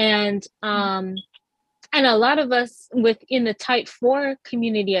 And a lot of us within the type 4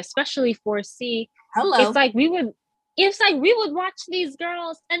 community, especially 4C, Hello. it's like we would watch these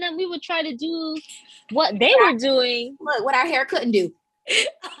girls and then we would try to do what they were doing. Look what our hair couldn't do.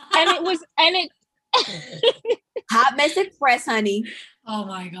 And Hot Mess Express, honey. Oh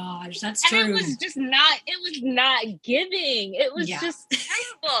my gosh, that's and true. it was not giving. It was just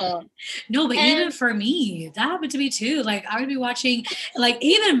terrible. No, but even for me, that happened to me too. Like I would be watching, like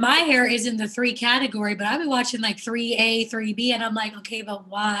even my hair is in the 3 category, but I'd be watching like 3A, 3B, and I'm like, okay, but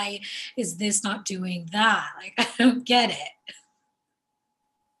why is this not doing that? Like I don't get it.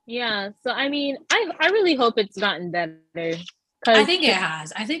 Yeah. So I mean, I really hope it's gotten better. I think it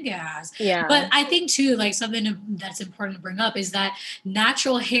has. Yeah. But I think too, like something that's important to bring up is that the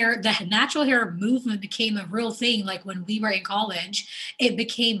natural hair movement became a real thing. Like when we were in college, it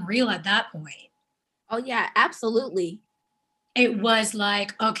became real at that point. Oh yeah, absolutely. It was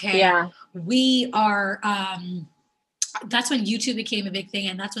like, okay, we are, that's when YouTube became a big thing.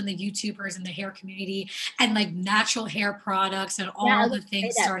 And that's when the YouTubers and the hair community and like natural hair products and all the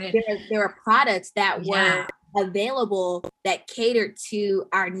things started. There were products that were available that catered to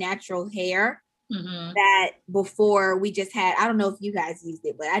our natural hair that before we just had, I don't know if you guys used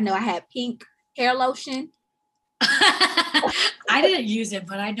it, but I know I had pink hair lotion. I didn't use it,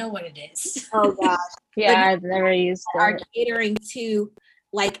 but I know what it is. Oh gosh. Yeah, I've never used it. Are catering to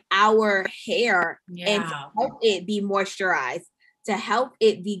like our hair and to help it be moisturized, to help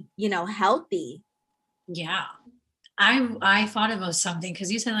it be, healthy. Yeah. I thought about something because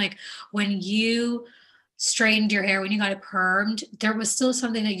you said like when you straightened your hair, when you got it permed, there was still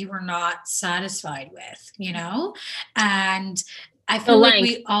something that you were not satisfied with, and I feel like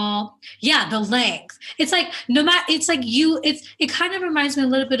we all, the length. It's like it kind of reminds me a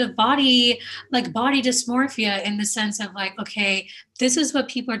little bit of body dysmorphia in the sense of like, okay, this is what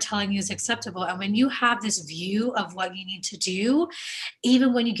people are telling you is acceptable. And when you have this view of what you need to do,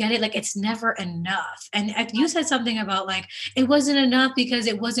 even when you get it, like it's never enough. And you said something about like, it wasn't enough because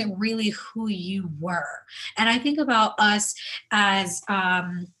it wasn't really who you were. And I think about us as,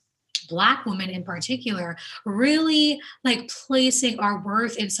 Black women in particular, really like placing our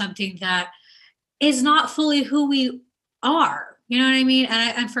worth in something that is not fully who we are. You know what I mean?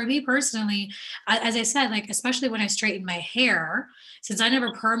 And for me personally, as I said, like, especially when I straightened my hair, since I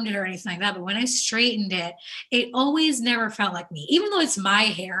never permed it or anything like that, but when I straightened it, it always never felt like me. Even though it's my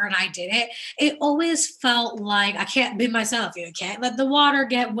hair and I did it, it always felt like I can't be myself. You can't let the water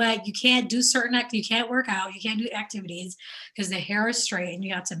get wet. You can't do certain activities. You can't work out. You can't do activities because the hair is straight and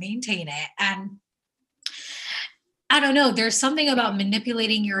you have to maintain it. And I don't know. There's something about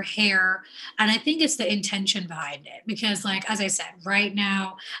manipulating your hair. And I think it's the intention behind it. Because, like, as I said, right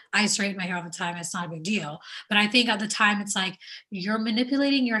now, I straighten my hair all the time. It's not a big deal. But I think at the time, it's like you're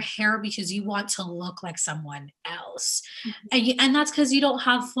manipulating your hair because you want to look like someone else. And that's because you don't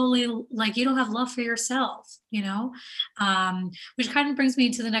have you don't have love for yourself, Which kind of brings me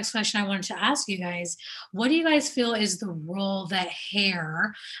to the next question I wanted to ask you guys. What do you guys feel is the role that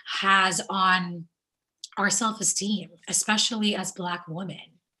hair has on our self-esteem, especially as Black women?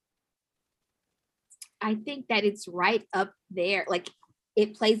 I think that it's right up there. Like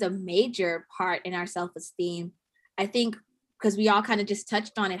it plays a major part in our self-esteem. I think because we all kind of just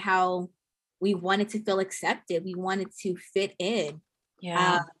touched on it, how we wanted to feel accepted. We wanted to fit in.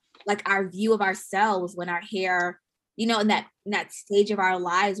 Yeah. Like our view of ourselves when our hair, in that stage of our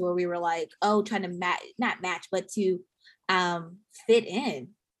lives where we were like, trying to not match, but to fit in.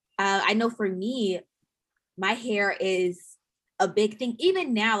 I know for me, my hair is a big thing.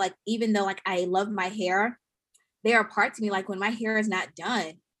 Even now, like, even though like I love my hair, there are parts of me, like when my hair is not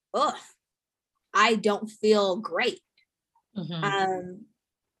done, I don't feel great.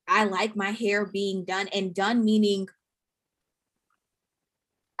 I like my hair being done, and done meaning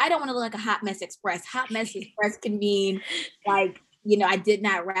I don't want to look like a hot mess express. Hot mess express can mean like, I did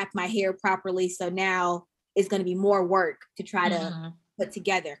not wrap my hair properly. So now it's going to be more work to try to put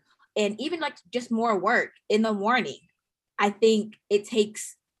together. And even like just more work in the morning. I think it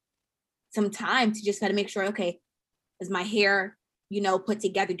takes some time to just kind of make sure, okay, is my hair, put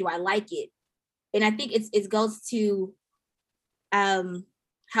together? Do I like it? And I think it goes to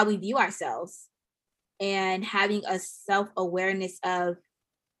how we view ourselves and having a self-awareness of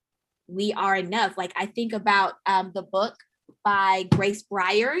we are enough. Like I think about the book by Grace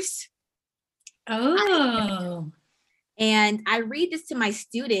Bryars. Oh. And I read this to my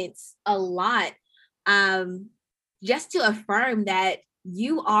students a lot, just to affirm that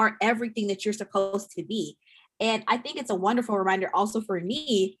you are everything that you're supposed to be. And I think it's a wonderful reminder also for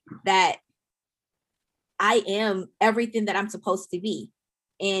me that I am everything that I'm supposed to be.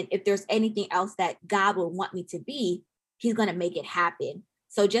 And if there's anything else that God would want me to be, he's going to make it happen.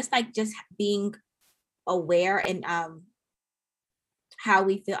 So just being aware and how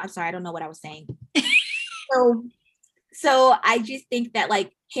we feel. I'm sorry, I don't know what I was saying. So I just think that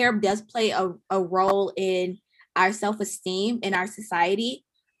like hair does play a role in our self-esteem in our society.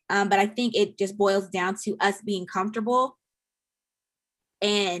 But I think it just boils down to us being comfortable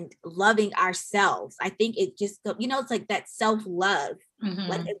and loving ourselves. I think it just, it's like that self-love.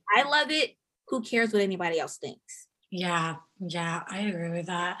 Like if I love it, who cares what anybody else thinks? Yeah, I agree with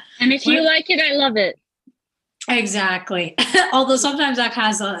that. And if you like it, I love it. Exactly. Although sometimes that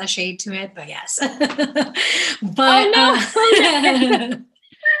has a shade to it, but yes. But I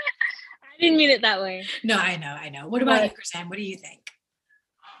didn't mean it that way. No, I know. What about you, Chrisanne? What do you think?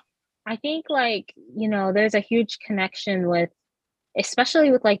 I think like, there's a huge connection with, especially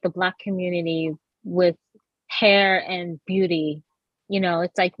with like the Black community, with hair and beauty.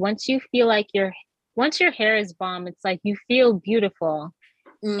 It's like once you feel like once your hair is bomb, it's like you feel beautiful.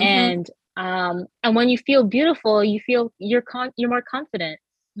 And when you feel beautiful, you feel you're more confident.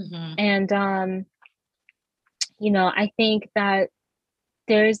 And I think that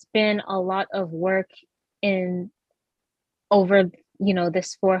there's been a lot of work over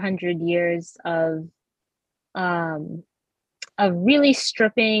this 400 years of really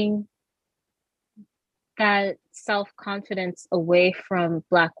stripping that self-confidence away from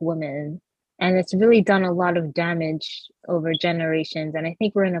Black women. And it's really done a lot of damage over generations. And I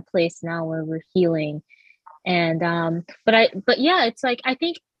think we're in a place now where we're healing. And but yeah, it's like I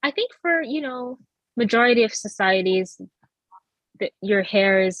think for majority of societies, that your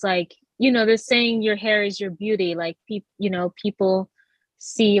hair is like, they're saying your hair is your beauty. Like people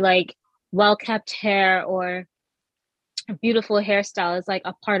see like well-kept hair or a beautiful hairstyle is like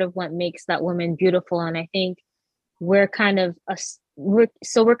a part of what makes that woman beautiful. And I think we're kind of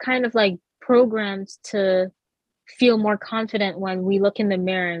like programmed to feel more confident when we look in the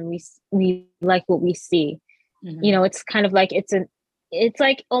mirror and we like what we see. It's kind of like it's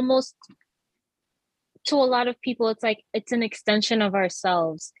like almost, to a lot of people, it's like it's an extension of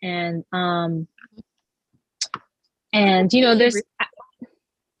ourselves. And there's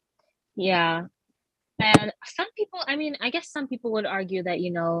and some people, I guess some people would argue that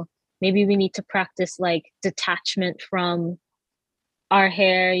maybe we need to practice like detachment from our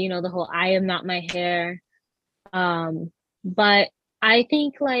hair, the whole I am not my hair. But I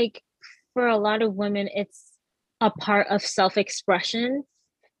think like for a lot of women, it's a part of self-expression.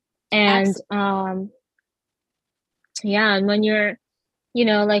 And and when you're,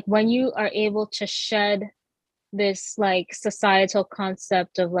 like when you are able to shed this like societal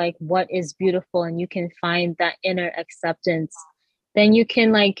concept of like what is beautiful, and you can find that inner acceptance, then you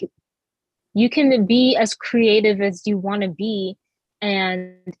can be as creative as you want to be,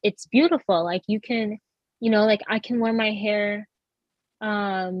 and it's beautiful. Like you can, like I can wear my hair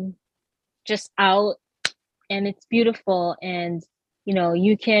just out and it's beautiful. And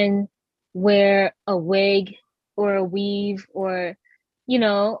you can wear a wig or a weave, or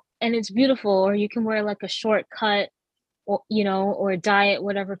and it's beautiful. Or you can wear like a short cut, or or dye it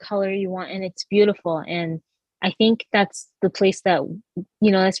whatever color you want, and it's beautiful. And I think that's the place that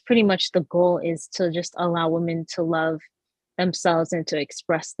that's pretty much the goal, is to just allow women to love themselves and to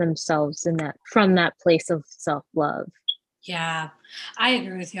express themselves from that place of self-love. Yeah, I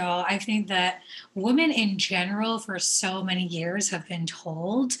agree with y'all. I think that women in general for so many years have been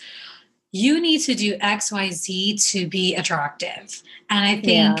told, you need to do XYZ to be attractive. And I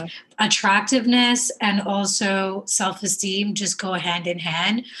think attractiveness and also self-esteem just go hand in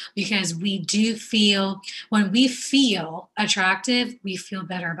hand, because we do feel, when we feel attractive, we feel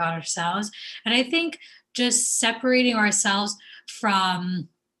better about ourselves. And I think just separating ourselves from,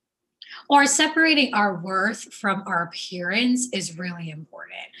 or separating our worth from our appearance is really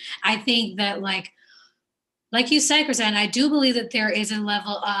important. I think that like you said, Chrisanne, I do believe that there is a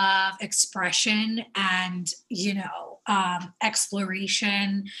level of expression and,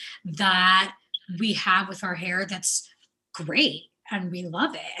 exploration that we have with our hair that's great, and we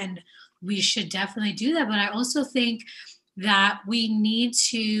love it, and we should definitely do that. But I also think that we need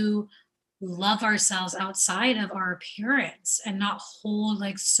to love ourselves outside of our appearance and not hold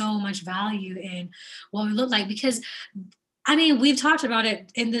like so much value in what we look like. Because we've talked about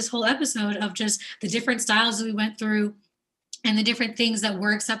it in this whole episode of just the different styles that we went through and the different things that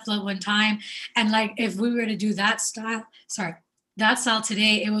were acceptable at one time. And like, if we were to do that style, that style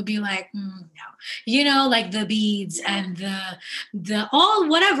today, it would be like, no, like the beads and the all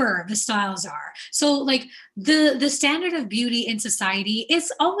whatever the styles are. So like the standard of beauty in society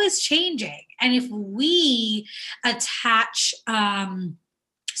is always changing. And if we attach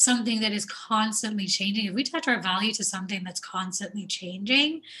something that is constantly changing, if we attach our value to something that's constantly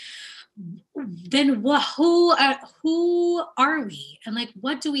changing, then who are we, and like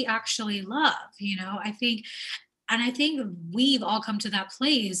what do we actually love? I think, and I think we've all come to that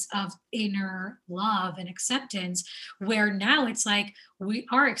place of inner love and acceptance where now it's like we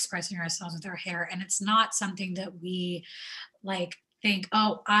are expressing ourselves with our hair, and it's not something that we like think,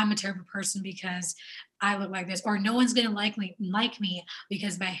 oh, I'm a terrible person because I look like this, or no one's gonna like me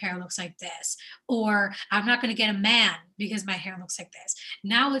because my hair looks like this, or I'm not gonna get a man because my hair looks like this.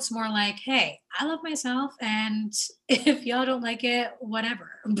 Now it's more like, hey, I love myself, and if y'all don't like it,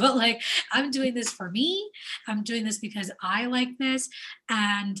 whatever. But like, I'm doing this for me. I'm doing this because I like this,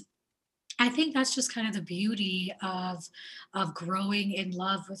 and I think that's just kind of the beauty of growing in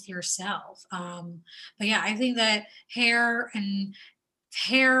love with yourself. But yeah, I think that hair,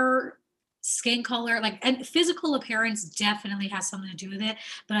 skin color, like, and physical appearance definitely has something to do with it.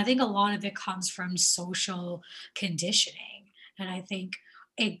 But I think a lot of it comes from social conditioning, and I think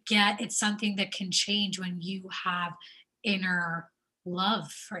it's something that can change when you have inner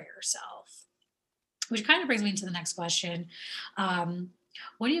love for yourself. Which kind of brings me to the next question. Um,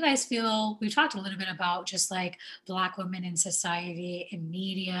 what do you guys feel? We've talked a little bit about just like Black women in society and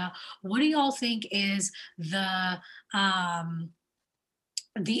media. What do y'all think is um,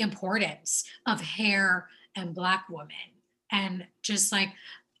 the importance of hair and Black women, and just like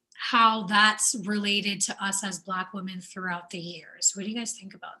how that's related to us as Black women throughout the years? What do you guys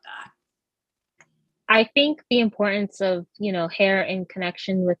think about that? I think the importance of, hair in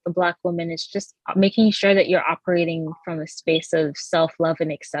connection with the Black woman is just making sure that you're operating from a space of self-love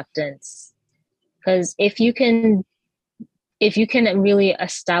and acceptance. Because if you can really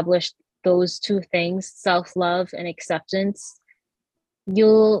establish those two things, self-love and acceptance,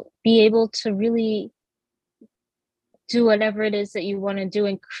 you'll be able to really do whatever it is that you want to do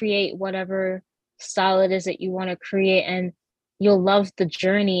and create whatever style it is that you want to create. And you'll love the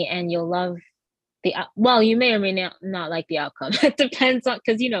journey, and you'll love well, you may or may not like the outcome. It depends on,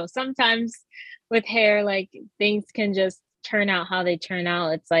 because sometimes with hair, like, things can just turn out how they turn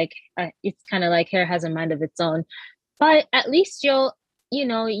out. It's kind of like hair has a mind of its own. But at least you'll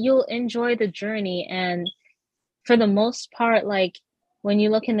enjoy the journey. And for the most part, like, when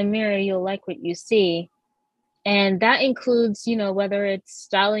you look in the mirror, you'll like what you see. And that includes, whether it's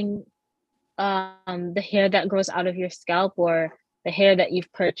styling the hair that grows out of your scalp, or the hair that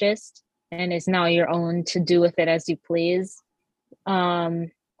you've purchased and is now your own to do with it as you please.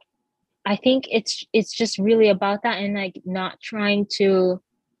 um I think it's just really about that, and like not trying to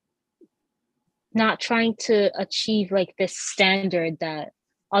achieve like this standard that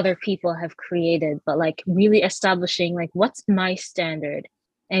other people have created, but like really establishing like what's my standard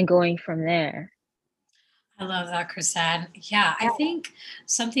and going from there. I love that, Chrisette. Yeah, I think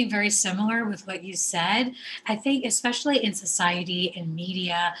something very similar with what you said. I think, especially in society and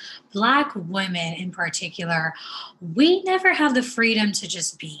media, Black women in particular, we never have the freedom to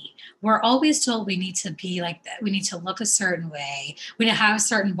just be. We're always told we need to be like that. We need to look a certain way. We need to have a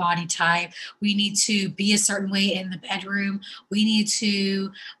certain body type. We need to be a certain way in the bedroom. We need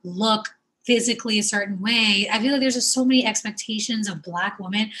to look physically a certain way. I feel like there's just so many expectations of Black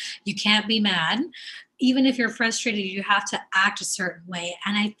women. You can't be mad, even if you're frustrated, you have to act a certain way.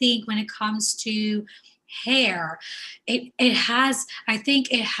 And I think when it comes to hair, it has, I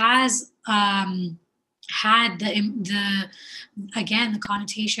think it has had the again the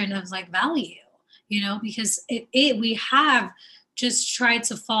connotation of like value, because we have just tried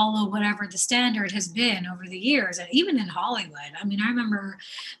to follow whatever the standard has been over the years. And even in Hollywood, I mean, I remember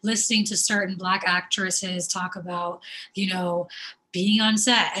listening to certain Black actresses talk about, you know being on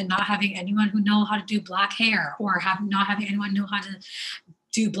set and not having anyone who know how to do Black hair, or not having anyone know how to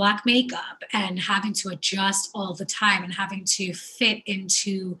do Black makeup, and having to adjust all the time and having to fit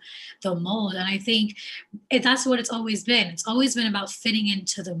into the mold. And I think that's what it's always been. It's always been about fitting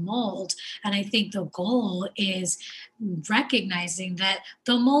into the mold. And I think the goal is recognizing that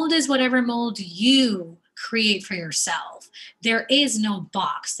the mold is whatever mold you create for yourself. There is no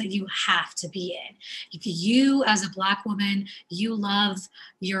box that you have to be in. If you, as a Black woman, you love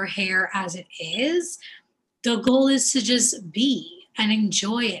your hair as it is, the goal is to just be and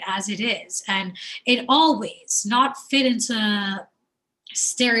enjoy it as it is. And it always not fit into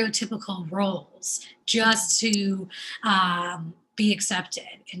stereotypical roles just to be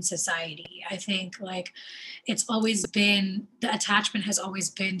accepted in society. I think like it's always been, the attachment has always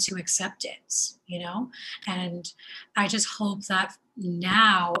been to acceptance, you know? And I just hope that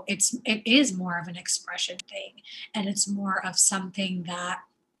now it is more of an expression thing, and it's more of something that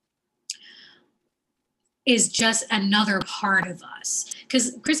is just another part of us.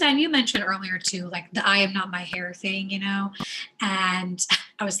 Because Chrisanne, you mentioned earlier too, like the "I am not my hair" thing, you know, and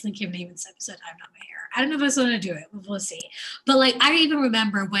I was thinking of naming this episode "I'm not my hair." I don't know if I was going to do it, but we'll see. But like, I even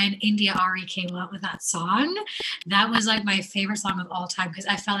remember when India Ari came out with that song. That was like my favorite song of all time, because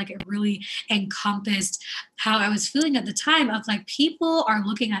I felt like it really encompassed how I was feeling at the time of like, people are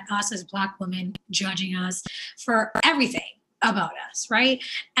looking at us as Black women, judging us for everything about us, right?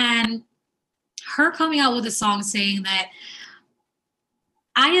 And her coming out with a song saying that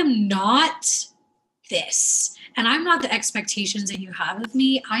I am not this, and I'm not the expectations that you have of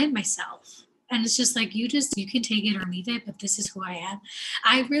me. I am myself. And it's just like, you can take it or leave it, but this is who I am.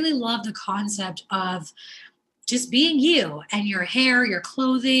 I really love the concept of just being you, and your hair, your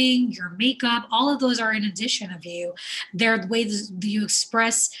clothing, your makeup, all of those are in addition of you. They're the ways that you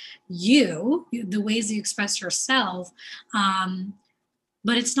express you, the ways that you express yourself.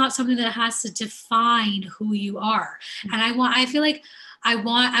 But it's not something that has to define who you are. And I feel like I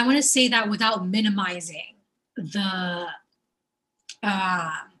want to say that without minimizing uh,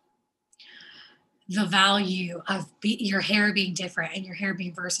 the value of your hair being different and your hair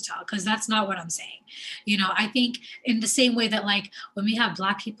being versatile, because that's not what I'm saying. You know, I think in the same way that like when we have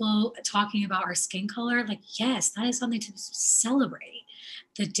Black people talking about our skin color, like, yes, that is something to celebrate.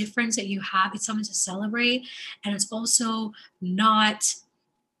 The difference that you have, it's something to celebrate. And it's also not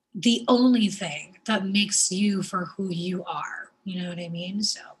the only thing that makes you for who you are. You know what I mean?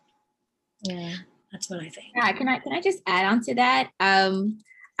 So Yeah, that's what I think. Yeah, can I just add on to that?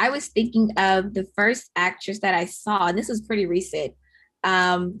 I was thinking of the first actress that I saw, and this was pretty recent,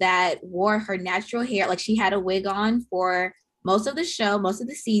 that wore her natural hair. Like, she had a wig on for most of the show, most of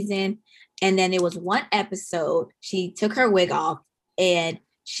the season. And then it was one episode, she took her wig off and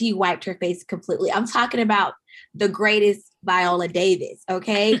she wiped her face completely. I'm talking about the greatest Viola Davis,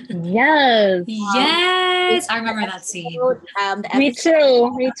 okay? yes, Yes, I remember that scene. Me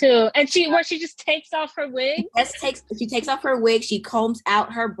too. And she just takes off her wig. She takes off her wig, she combs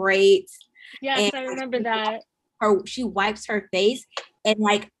out her braids. Yes, I remember that. She wipes her face, and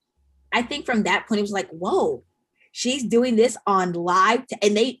like, I think from that point it was like, whoa, she's doing this on live,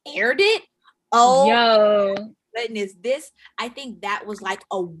 and they aired it. Oh, yo, goodness, this, I think that was like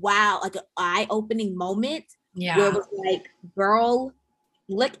a wow, like an eye-opening moment. Yeah. Where it was like, girl,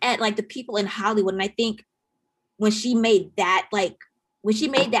 look at like the people in Hollywood. And I think when she made that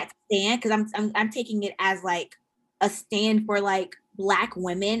stand, because I'm taking it as like a stand for like Black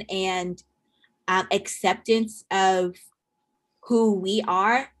women and acceptance of who we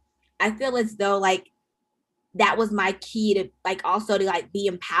are. I feel as though like that was my key to like also to like be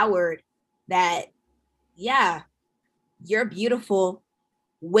empowered that, yeah, you're beautiful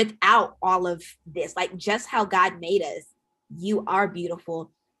without all of this, like just how God made us, you are beautiful.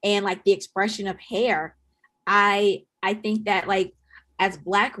 And like the expression of hair, I think that like as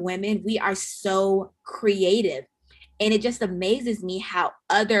Black women, we are so creative, and it just amazes me how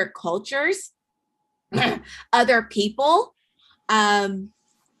other cultures, other people,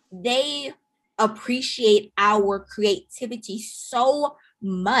 they appreciate our creativity so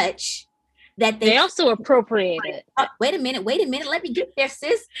much that they also appropriate it. Wait a minute, let me get there,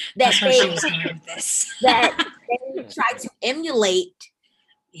 sis. That's where she was going with this. That they try to emulate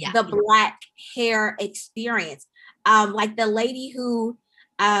the Black hair experience. Like the lady who,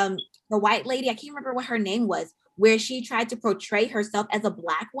 the white lady, I can't remember what her name was, where she tried to portray herself as a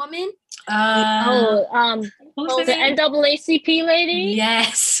Black woman. The NAACP lady?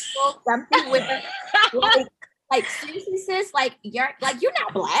 Yes. Something with like seriously, sis, like you're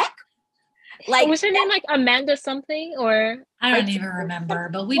not Black. Like, was her name like Amanda something, or I don't even remember,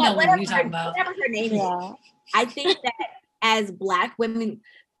 but we know what you're talking about. Whatever her name is. I think that as Black women,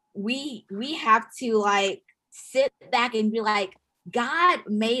 we have to like sit back and be like, God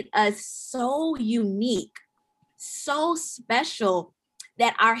made us so unique, so special,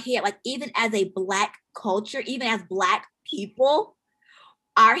 that our hair, like even as a Black culture, even as Black people,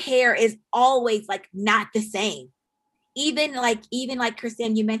 our hair is always like not the same. Even like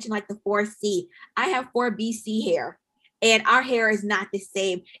Chrisanne, you mentioned like the 4C. I have 4BC hair, and our hair is not the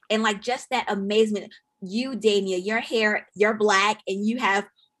same. And like just that amazement. You, Dania, your hair, you're Black, and you have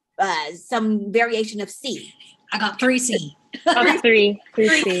some variation of C. I got 3C. Oh,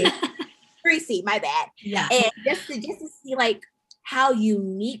 3C. 3C, my bad. Yeah. And just to see like how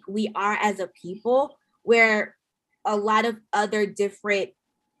unique we are as a people, where a lot of other different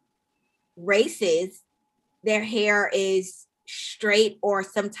races, their hair is straight or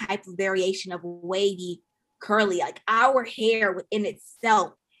some type of variation of wavy, curly. Like our hair within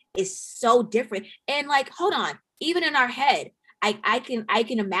itself is so different. And like, hold on, even in our head, I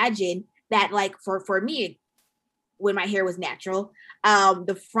can imagine that like for me, when my hair was natural,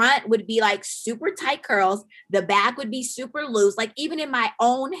 the front would be like super tight curls, the back would be super loose. Like even in my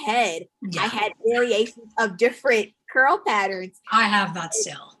own head, I had variations of different curl patterns. I have that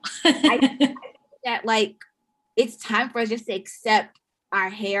still. I think that like it's time for us just to accept our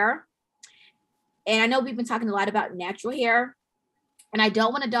hair. And I know we've been talking a lot about natural hair, and I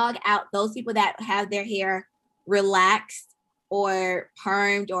don't want to dog out those people that have their hair relaxed or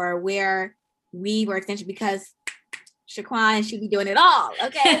permed or wear weave or extension, because Shaquan should be doing it all,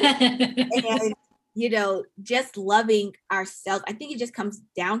 okay? And you know, just loving ourselves. I think it just comes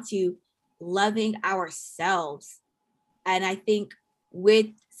down to loving ourselves. And I think with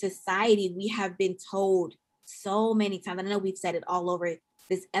society, we have been told so many times, and I know we've said it all over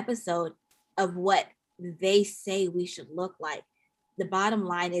this episode, of what they say we should look like. The bottom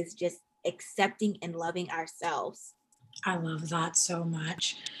line is just accepting and loving ourselves. I love that so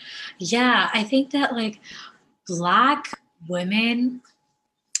much. Yeah, I think that like Black women,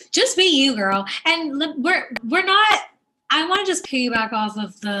 just be you, girl. And we're not. I want to just piggyback off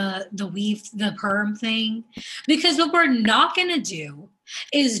of the weave, the perm thing, because what we're not gonna do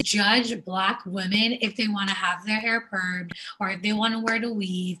is judge Black women if they want to have their hair permed, or if they want to wear the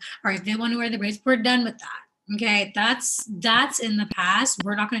weave, or if they want to wear the braids. We're done with that. Okay, that's in the past.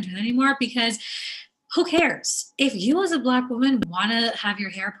 We're not going to do that anymore, because who cares? If you as a Black woman want to have your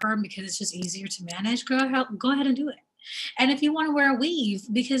hair perm because it's just easier to manage, go ahead and do it. And if you want to wear a weave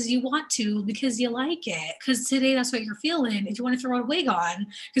because you want to, because you like it, because today that's what you're feeling, if you want to throw a wig on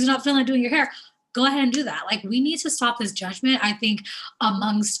because you're not feeling like doing your hair, go ahead and do that. Like, we need to stop this judgment, I think,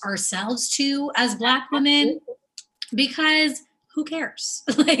 amongst ourselves too, as Black women, because who cares?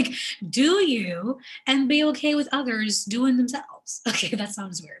 Like, do you, and be okay with others doing themselves. Okay, that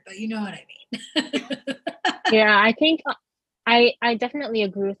sounds weird, but you know what I mean. Yeah, I think I definitely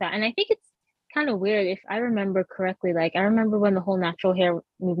agree with that. And I think it's kind of weird, if I remember correctly, like I remember when the whole natural hair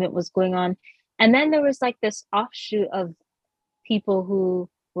movement was going on, and then there was like this offshoot of people who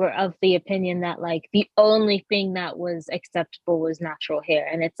were of the opinion that like the only thing that was acceptable was natural hair.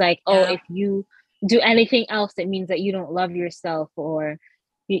 And it's like, oh, if you do anything else, it means that you don't love yourself, or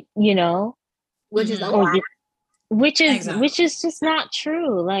you know, which is a lie. Which is just not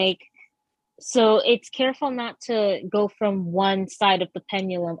true. Like, so it's careful not to go from one side of the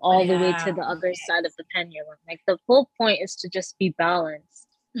pendulum all the way to the other side of the pendulum. Like, the whole point is to just be balanced.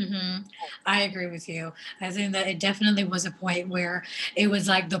 Mm-hmm. I agree with you. I think that it definitely was a point where it was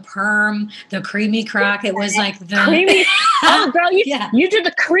like the perm, the creamy crack. It was like the creamy. Oh, girl, you did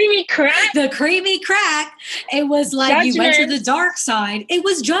the creamy crack. The creamy crack. It was like judgment. You went to the dark side. It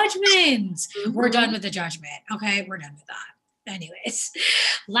was judgment. Mm-hmm. We're done with the judgment. Okay, we're done with that. Anyways,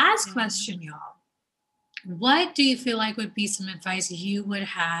 last question, y'all. What do you feel like would be some advice you would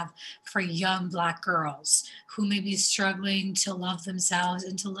have for young Black girls who may be struggling to love themselves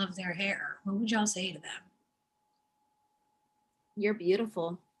and to love their hair? What would y'all say to them? You're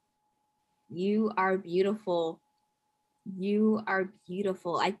beautiful. You are beautiful. You are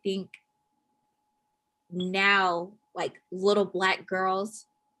beautiful. I think now, like, little Black girls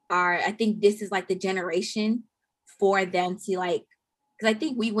I think this is like the generation for them to like, because I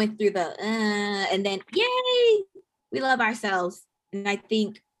think we went through the and then yay, we love ourselves. And I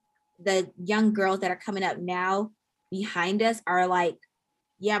think the young girls that are coming up now behind us are like,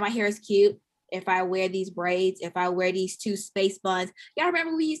 yeah, my hair is cute if I wear these braids, if I wear these 2 space buns. Y'all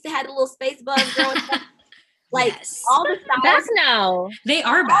remember we used to have the little space buns, girl? Like, yes. All the styles that's now. They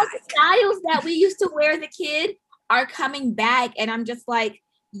are back. All the styles that we used to wear as a kid are coming back. And I'm just like,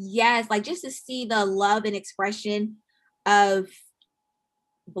 yes, like, just to see the love and expression of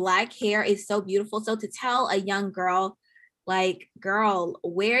Black hair is so beautiful. So to tell a young girl, like, girl,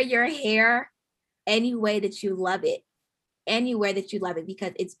 wear your hair any way that you love it. Anywhere that you love it,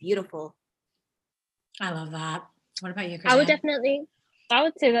 because it's beautiful. I love that. What about you, Chris? I would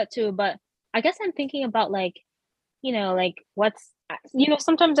say that too, but I guess I'm thinking about like, you know, like what's, you know,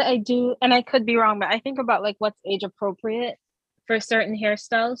 sometimes I do, and I could be wrong, but I think about like what's age appropriate for certain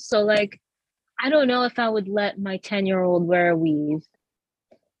hairstyles. So like, I don't know if I would let my 10-year-old wear a weave,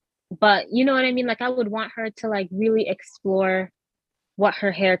 but you know what I mean? Like, I would want her to like really explore what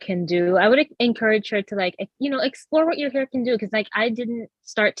her hair can do. I would encourage her to like, you know, explore what your hair can do. Cause like, I didn't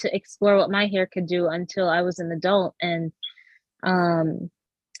start to explore what my hair could do until I was an adult. And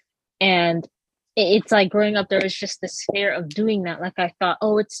it's like growing up, there was just this fear of doing that. Like I thought,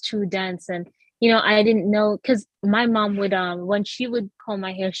 oh, it's too dense. And, I didn't know, because my mom would, when she would comb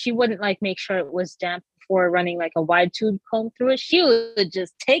my hair, she wouldn't like make sure it was damp before running like a wide tube comb through it. She would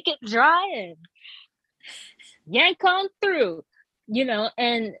just take it dry and yank on through,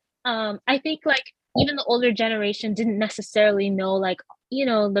 and I think like even the older generation didn't necessarily know like,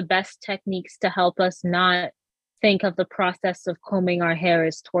 the best techniques to help us not think of the process of combing our hair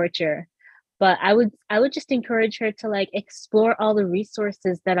as torture. But I would just encourage her to like explore all the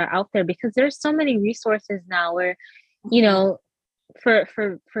resources that are out there, because there's so many resources now where, you Mhm. know,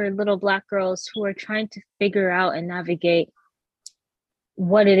 for little Black girls who are trying to figure out and navigate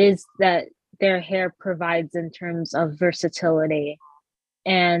what it is that their hair provides in terms of versatility.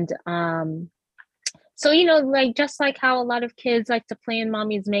 And so like just like how a lot of kids like to play in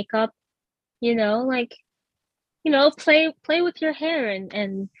mommy's makeup, like play with your hair,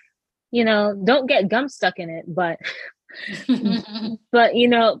 and don't get gum stuck in it, but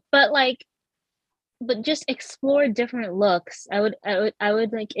but like but just explore different looks. I would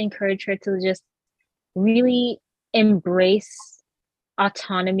like encourage her to just really embrace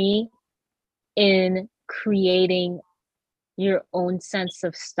autonomy in creating your own sense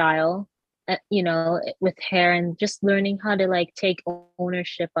of style, with hair, and just learning how to like take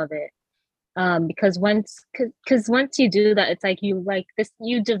ownership of it. Because once you do that, it's like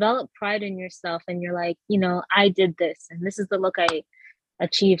you develop pride in yourself, and you're like, I did this, and this is the look I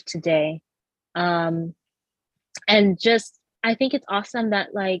achieved today. um and just I think it's awesome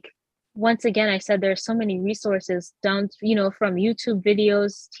that like once again I said there's so many resources down, from YouTube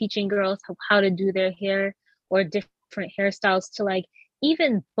videos teaching girls how to do their hair, or different hairstyles, to like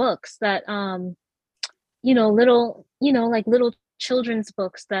even books that little like little children's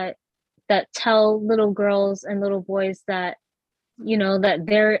books that tell little girls and little boys that that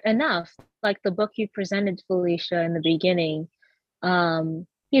they're enough, like the book you presented, Felicia, in the beginning. Or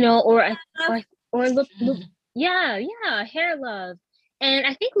I or look, yeah, Hair Love. And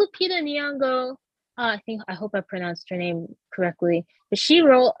I think Lupita Nyong'o, I hope I pronounced her name correctly, but she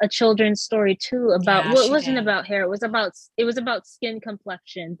wrote a children's story too about, Yeah, well, it she wasn't did. about hair, it was about skin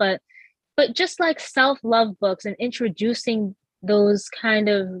complexion, but just like self-love books, and introducing those kind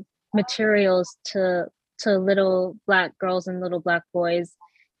of materials to little Black girls and little Black boys,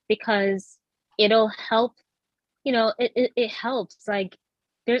 because it'll help, it helps. Like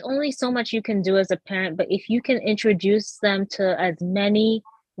there's only so much you can do as a parent, but if you can introduce them to as many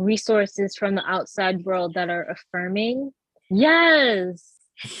resources from the outside world that are affirming. Yes,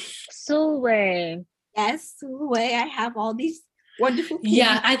 Sulway. Yes, way I have all these wonderful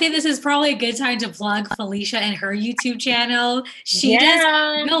Yeah, kids. I think this is probably a good time to plug Felicia and her YouTube channel. She does,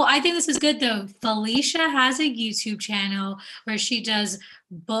 Yeah. no, I think this is good though. Felicia has a YouTube channel where she does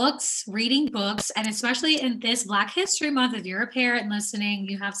books, reading books, and especially in this Black History Month, if you're a parent listening,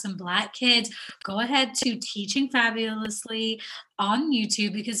 you have some Black kids, go ahead to Teaching Fabulously on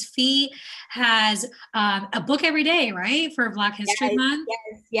YouTube, because Fee has a book every day, right? For Black History Yes, Month.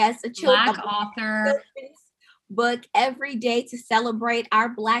 yes, yes. A Black Black author. children's book every day to celebrate our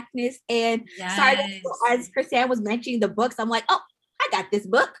Blackness. And sorry, Yes. as Chrisanne was mentioning the books, I'm like, oh, I got this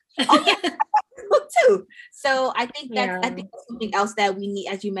book. Oh yeah, this book too. So I Yeah. think that's something else that we need,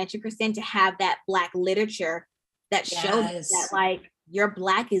 as you mentioned, Chrisanne, to have that Black literature that shows that Yes. like your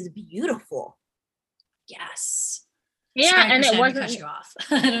Black is beautiful. Yes. Yeah, Sorry, and it Christian, we cut wasn't. you off.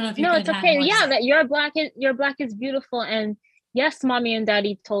 I don't know if you No, could it's have okay. more to Yeah, say. that your black is beautiful, and yes, mommy and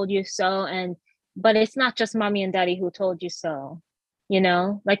daddy told you so, and but it's not just mommy and daddy who told you so.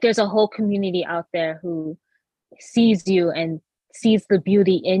 Like there's a whole community out there who sees you and sees the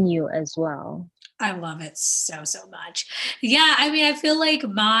beauty in you as well. I love it so, so much. Yeah, I mean, I feel like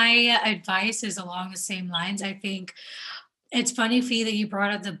my advice is along the same lines. I think it's funny, Fee, that you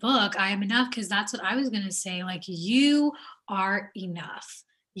brought up the book, I Am Enough, because that's what I was going to say. Like, you are enough.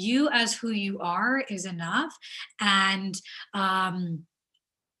 You, as who you are, is enough. And um,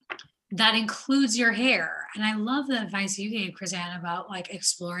 that includes your hair. And I love the advice you gave, Chrisanne, about like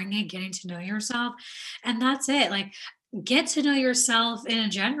exploring it, getting to know yourself. And that's it. Like, get to know yourself in a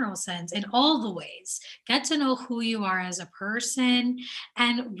general sense, in all the ways. Get to know who you are as a person,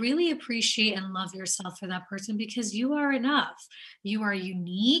 and really appreciate and love yourself for that person, because you are enough. You are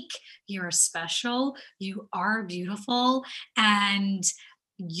unique. You're special. You are beautiful. And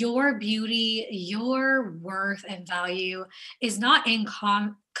your beauty, your worth and value is not in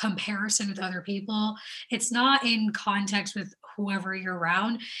comparison with other people. It's not in context with whoever you're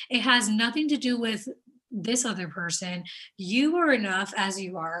around. It has nothing to do with this other person. You are enough as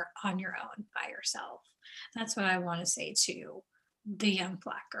you are on your own by yourself. That's what I want to say to the young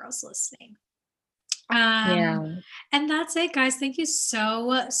Black girls listening. Um, Yeah. and that's it, guys. Thank you so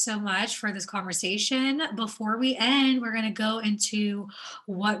much for this conversation. Before we end, we're going to go into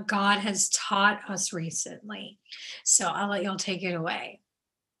what God has taught us recently. So I'll let y'all take it away.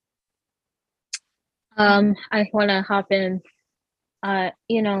 I want to hop in.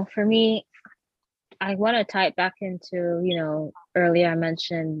 For me, I want to tie it back into, earlier I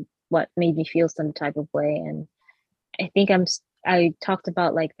mentioned what made me feel some type of way. And I think I talked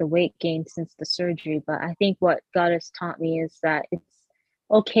about like the weight gain since the surgery, but I think what God has taught me is that it's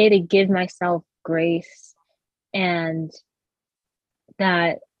okay to give myself grace, and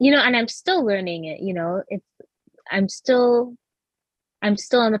that, and I'm still learning it, I'm still, I'm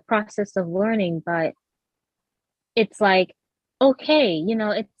still in the process of learning, but it's like, okay,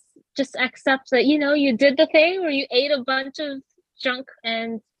 it's just accept that, you did the thing where you ate a bunch of junk,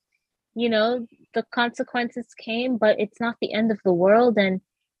 and, you know, the consequences came, but it's not the end of the world. And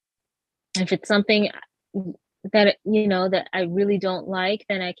if it's something that, that I really don't like,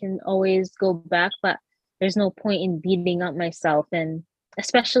 then I can always go back, but there's no point in beating up myself. And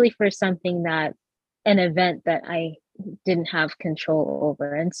especially for something that, an event that I didn't have control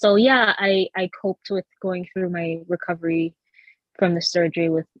over. And so, yeah, I coped with going through my recovery from the surgery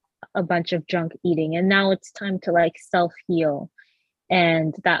with a bunch of junk eating. And now it's time to like self heal.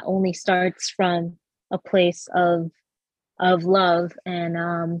 And that only starts from a place of love.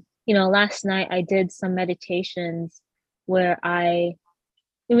 And last night I did some meditations where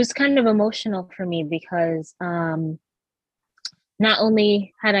it was kind of emotional for me because not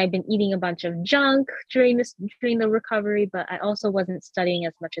only had I been eating a bunch of junk during the recovery, but I also wasn't studying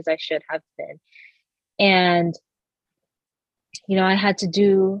as much as I should have been. And I had to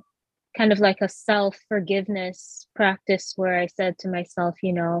do kind of like a self forgiveness practice where I said to myself,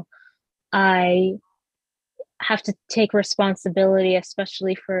 I have to take responsibility,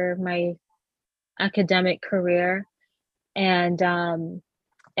 especially for my academic career, and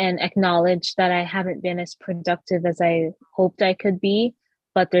acknowledge that I haven't been as productive as I hoped I could be,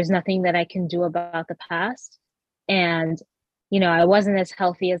 but there's nothing that I can do about the past. And I wasn't as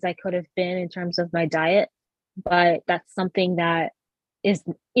healthy as I could have been in terms of my diet, but that's something that is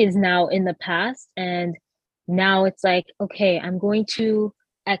is now in the past. And now it's like, okay, I'm going to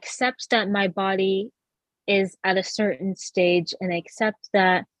accept that my body is at a certain stage, and accept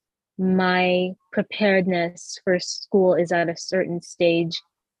that my preparedness for school is at a certain stage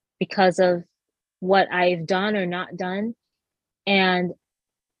because of what I've done or not done. And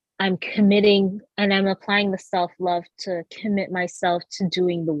I'm committing, and I'm applying the self love to commit myself to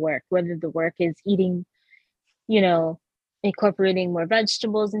doing the work, whether the work is eating, you know, incorporating more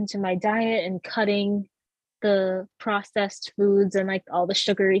vegetables into my diet and cutting the processed foods and like all the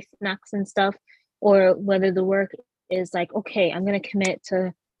sugary snacks and stuff, or whether the work is like, okay, I'm going to commit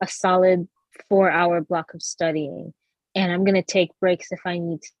to a solid 4-hour block of studying, and I'm going to take breaks if I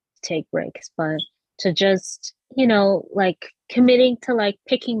need to take breaks, but to just, like committing to like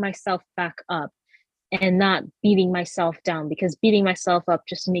picking myself back up and not beating myself down, because beating myself up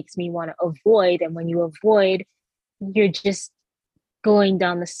just makes me want to avoid. And when you avoid, you're just going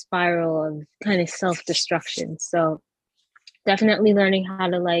down the spiral of kind of self-destruction. So definitely learning how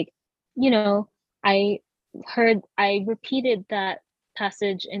to like, you know, I I repeated that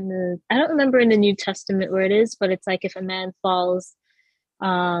passage in I don't remember in the New Testament where it is, but it's like if a man falls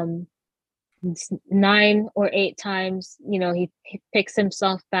um 9 or 8 times, he picks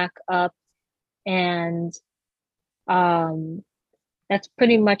himself back up. And um that's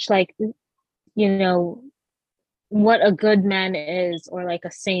pretty much like, you know, what a good man is, or like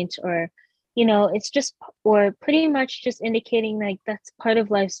a saint, or it's just, or pretty much just indicating like that's part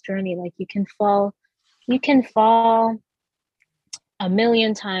of life's journey. Like you can fall a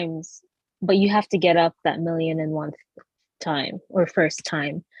million times, but you have to get up that million and one time, or first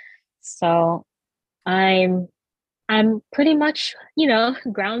time. So i'm I'm pretty much,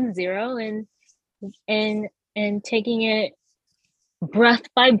 ground zero, and and taking it breath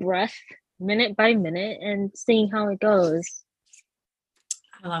by breath, minute by minute, and seeing how it goes.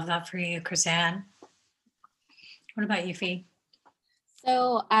 I love that for you, Chrisanne. What about you, Fee?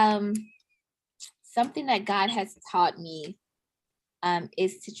 So, something that God has taught me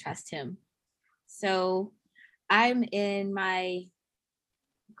is to trust Him. So, I'm in my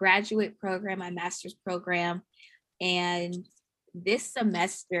graduate program, my master's program, and this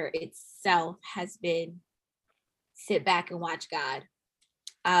semester itself has been sit back and watch God.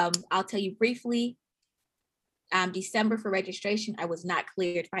 I'll tell you briefly. December for registration, I was not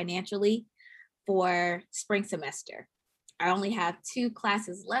cleared financially for spring semester. I only have 2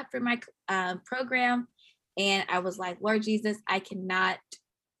 classes left for my program. And I was like, Lord Jesus, I cannot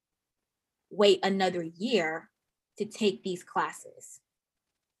wait another year to take these classes.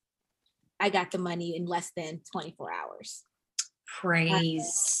 I got the money in less than 24 hours.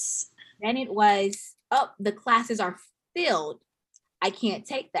 Praise. Then it was, oh, the classes are filled. I can't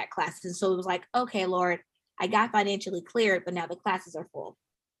take that class. And so it was like, okay, Lord, I got financially cleared, but now the classes are full.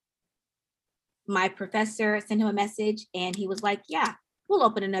 My professor sent him a message and he was like, yeah, we'll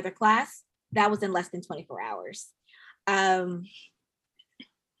open another class. That was in less than 24 hours.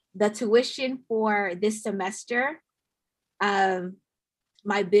 The tuition for this semester,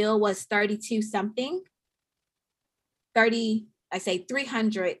 my bill was 32 something,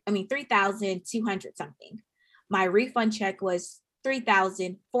 3,200 something. My refund check was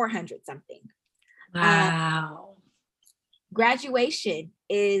 3,400 something. Wow. Graduation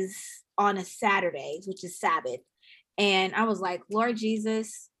is on a Saturday, which is Sabbath. And I was like, Lord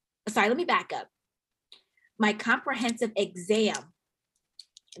Jesus, sorry, let me back up. My comprehensive exam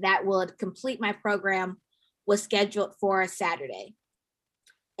that would complete my program was scheduled for a Saturday.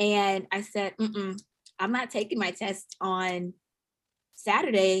 And I said, I'm not taking my test on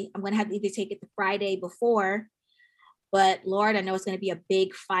Saturday. I'm going to have to either take it the Friday before, but Lord, I know it's going to be a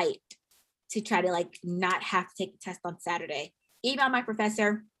big fight to try to like not have to take the test on Saturday. Email my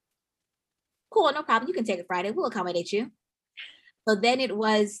professor. Cool, no problem. You can take it Friday. We'll accommodate you. So then it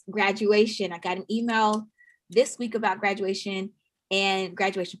was graduation. I got an email this week about graduation, and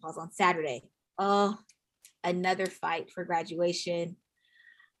graduation falls on Saturday. Oh, another fight for graduation.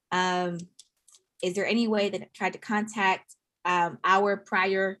 Is there any way that I tried to contact our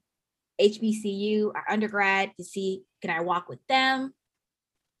prior HBCU, our undergrad, to see, can I walk with them?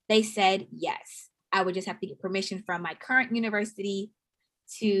 They said yes. I would just have to get permission from my current university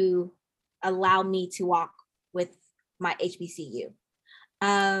to allow me to walk with my HBCU.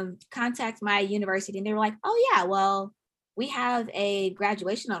 Contact my university, and they were like, oh yeah, well, we have a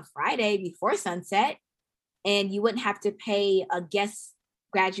graduation on Friday before sunset, and you wouldn't have to pay a guest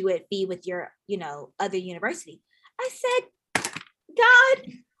graduate fee with your, other university. I said,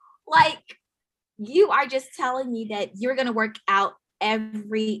 God, like, you are just telling me that you're going to work out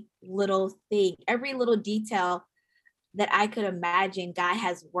every little thing, every little detail that I could imagine. God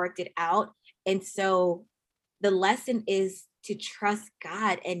has worked it out. And so the lesson is to trust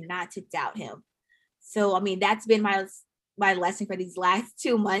God and not to doubt him. So, I mean, that's been my lesson for these last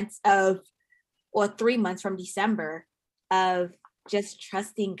 2 months or 3 months from December, of just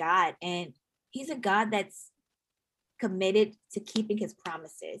trusting God. And he's a God that's committed to keeping his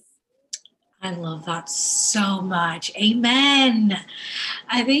promises. I love that so much. Amen.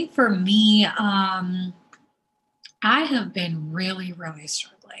 I think for me, I have been really, really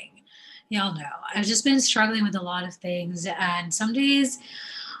struggling. Y'all know I've just been struggling with a lot of things. And some days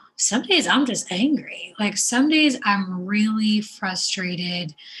I'm just angry. Like some days I'm really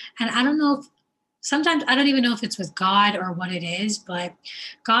frustrated. And I don't know if sometimes I don't even know if it's with God or what it is, but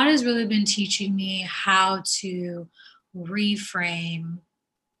God has really been teaching me how to reframe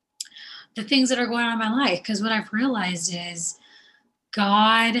the things that are going on in my life. Because what I've realized is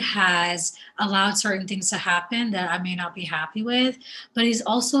God has allowed certain things to happen that I may not be happy with, but He's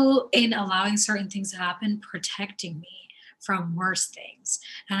also, in allowing certain things to happen, protecting me from worse things.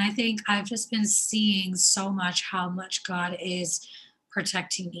 And I think I've just been seeing so much how much God is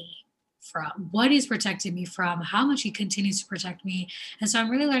protecting me from, what He's protecting me from, how much He continues to protect me. And so I'm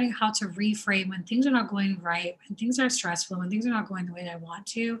really learning how to reframe when things are not going right, when things are stressful, when things are not going the way that I want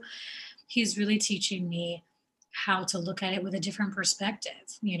to. He's really teaching me how to look at it with a different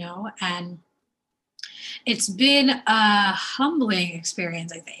perspective, and it's been a humbling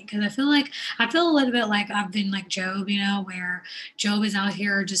experience, I think, because I feel a little bit like I've been like Job, where Job is out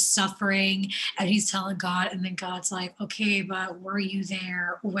here just suffering and he's telling God, and then God's like, okay, but were you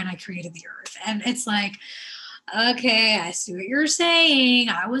there when I created the earth? And it's like, okay, I see what you're saying.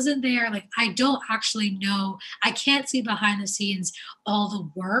 I wasn't there. Like, I don't actually know. I can't see behind the scenes all the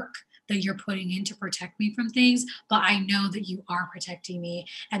work that you're putting in to protect me from things, but I know that you are protecting me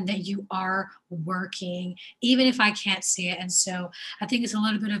and that you are working, even if I can't see it. And so I think it's a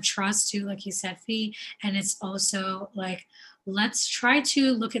little bit of trust too, like you said, Fee. And it's also like, let's try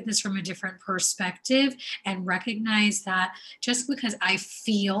to look at this from a different perspective and recognize that just because I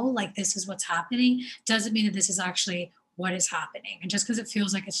feel like this is what's happening doesn't mean that this is actually what is happening. And just because it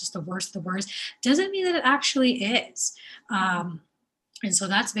feels like it's just the worst, doesn't mean that it actually is. And so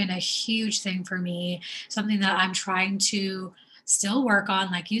that's been a huge thing for me, something that I'm trying to still work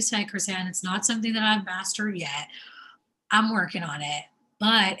on. Like you said, Chrisanne, it's not something that I've mastered yet. I'm working on it,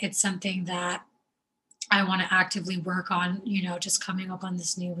 but it's something that I want to actively work on, just coming up on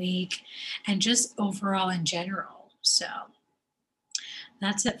this new week and just overall in general. So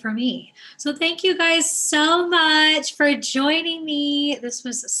that's it for me. So thank you guys so much for joining me. This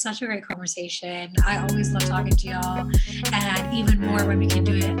was such a great conversation. I always love talking to y'all, and even more when we can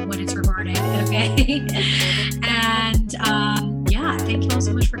do it when it's recorded. Okay. And yeah, thank you all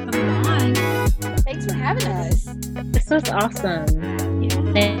so much for coming on. Thanks for having us. This was awesome.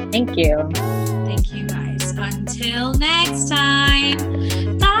 Yeah. Thank you. Thank you guys. Until next time.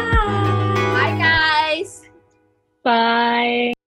 Bye. Bye, guys. Bye.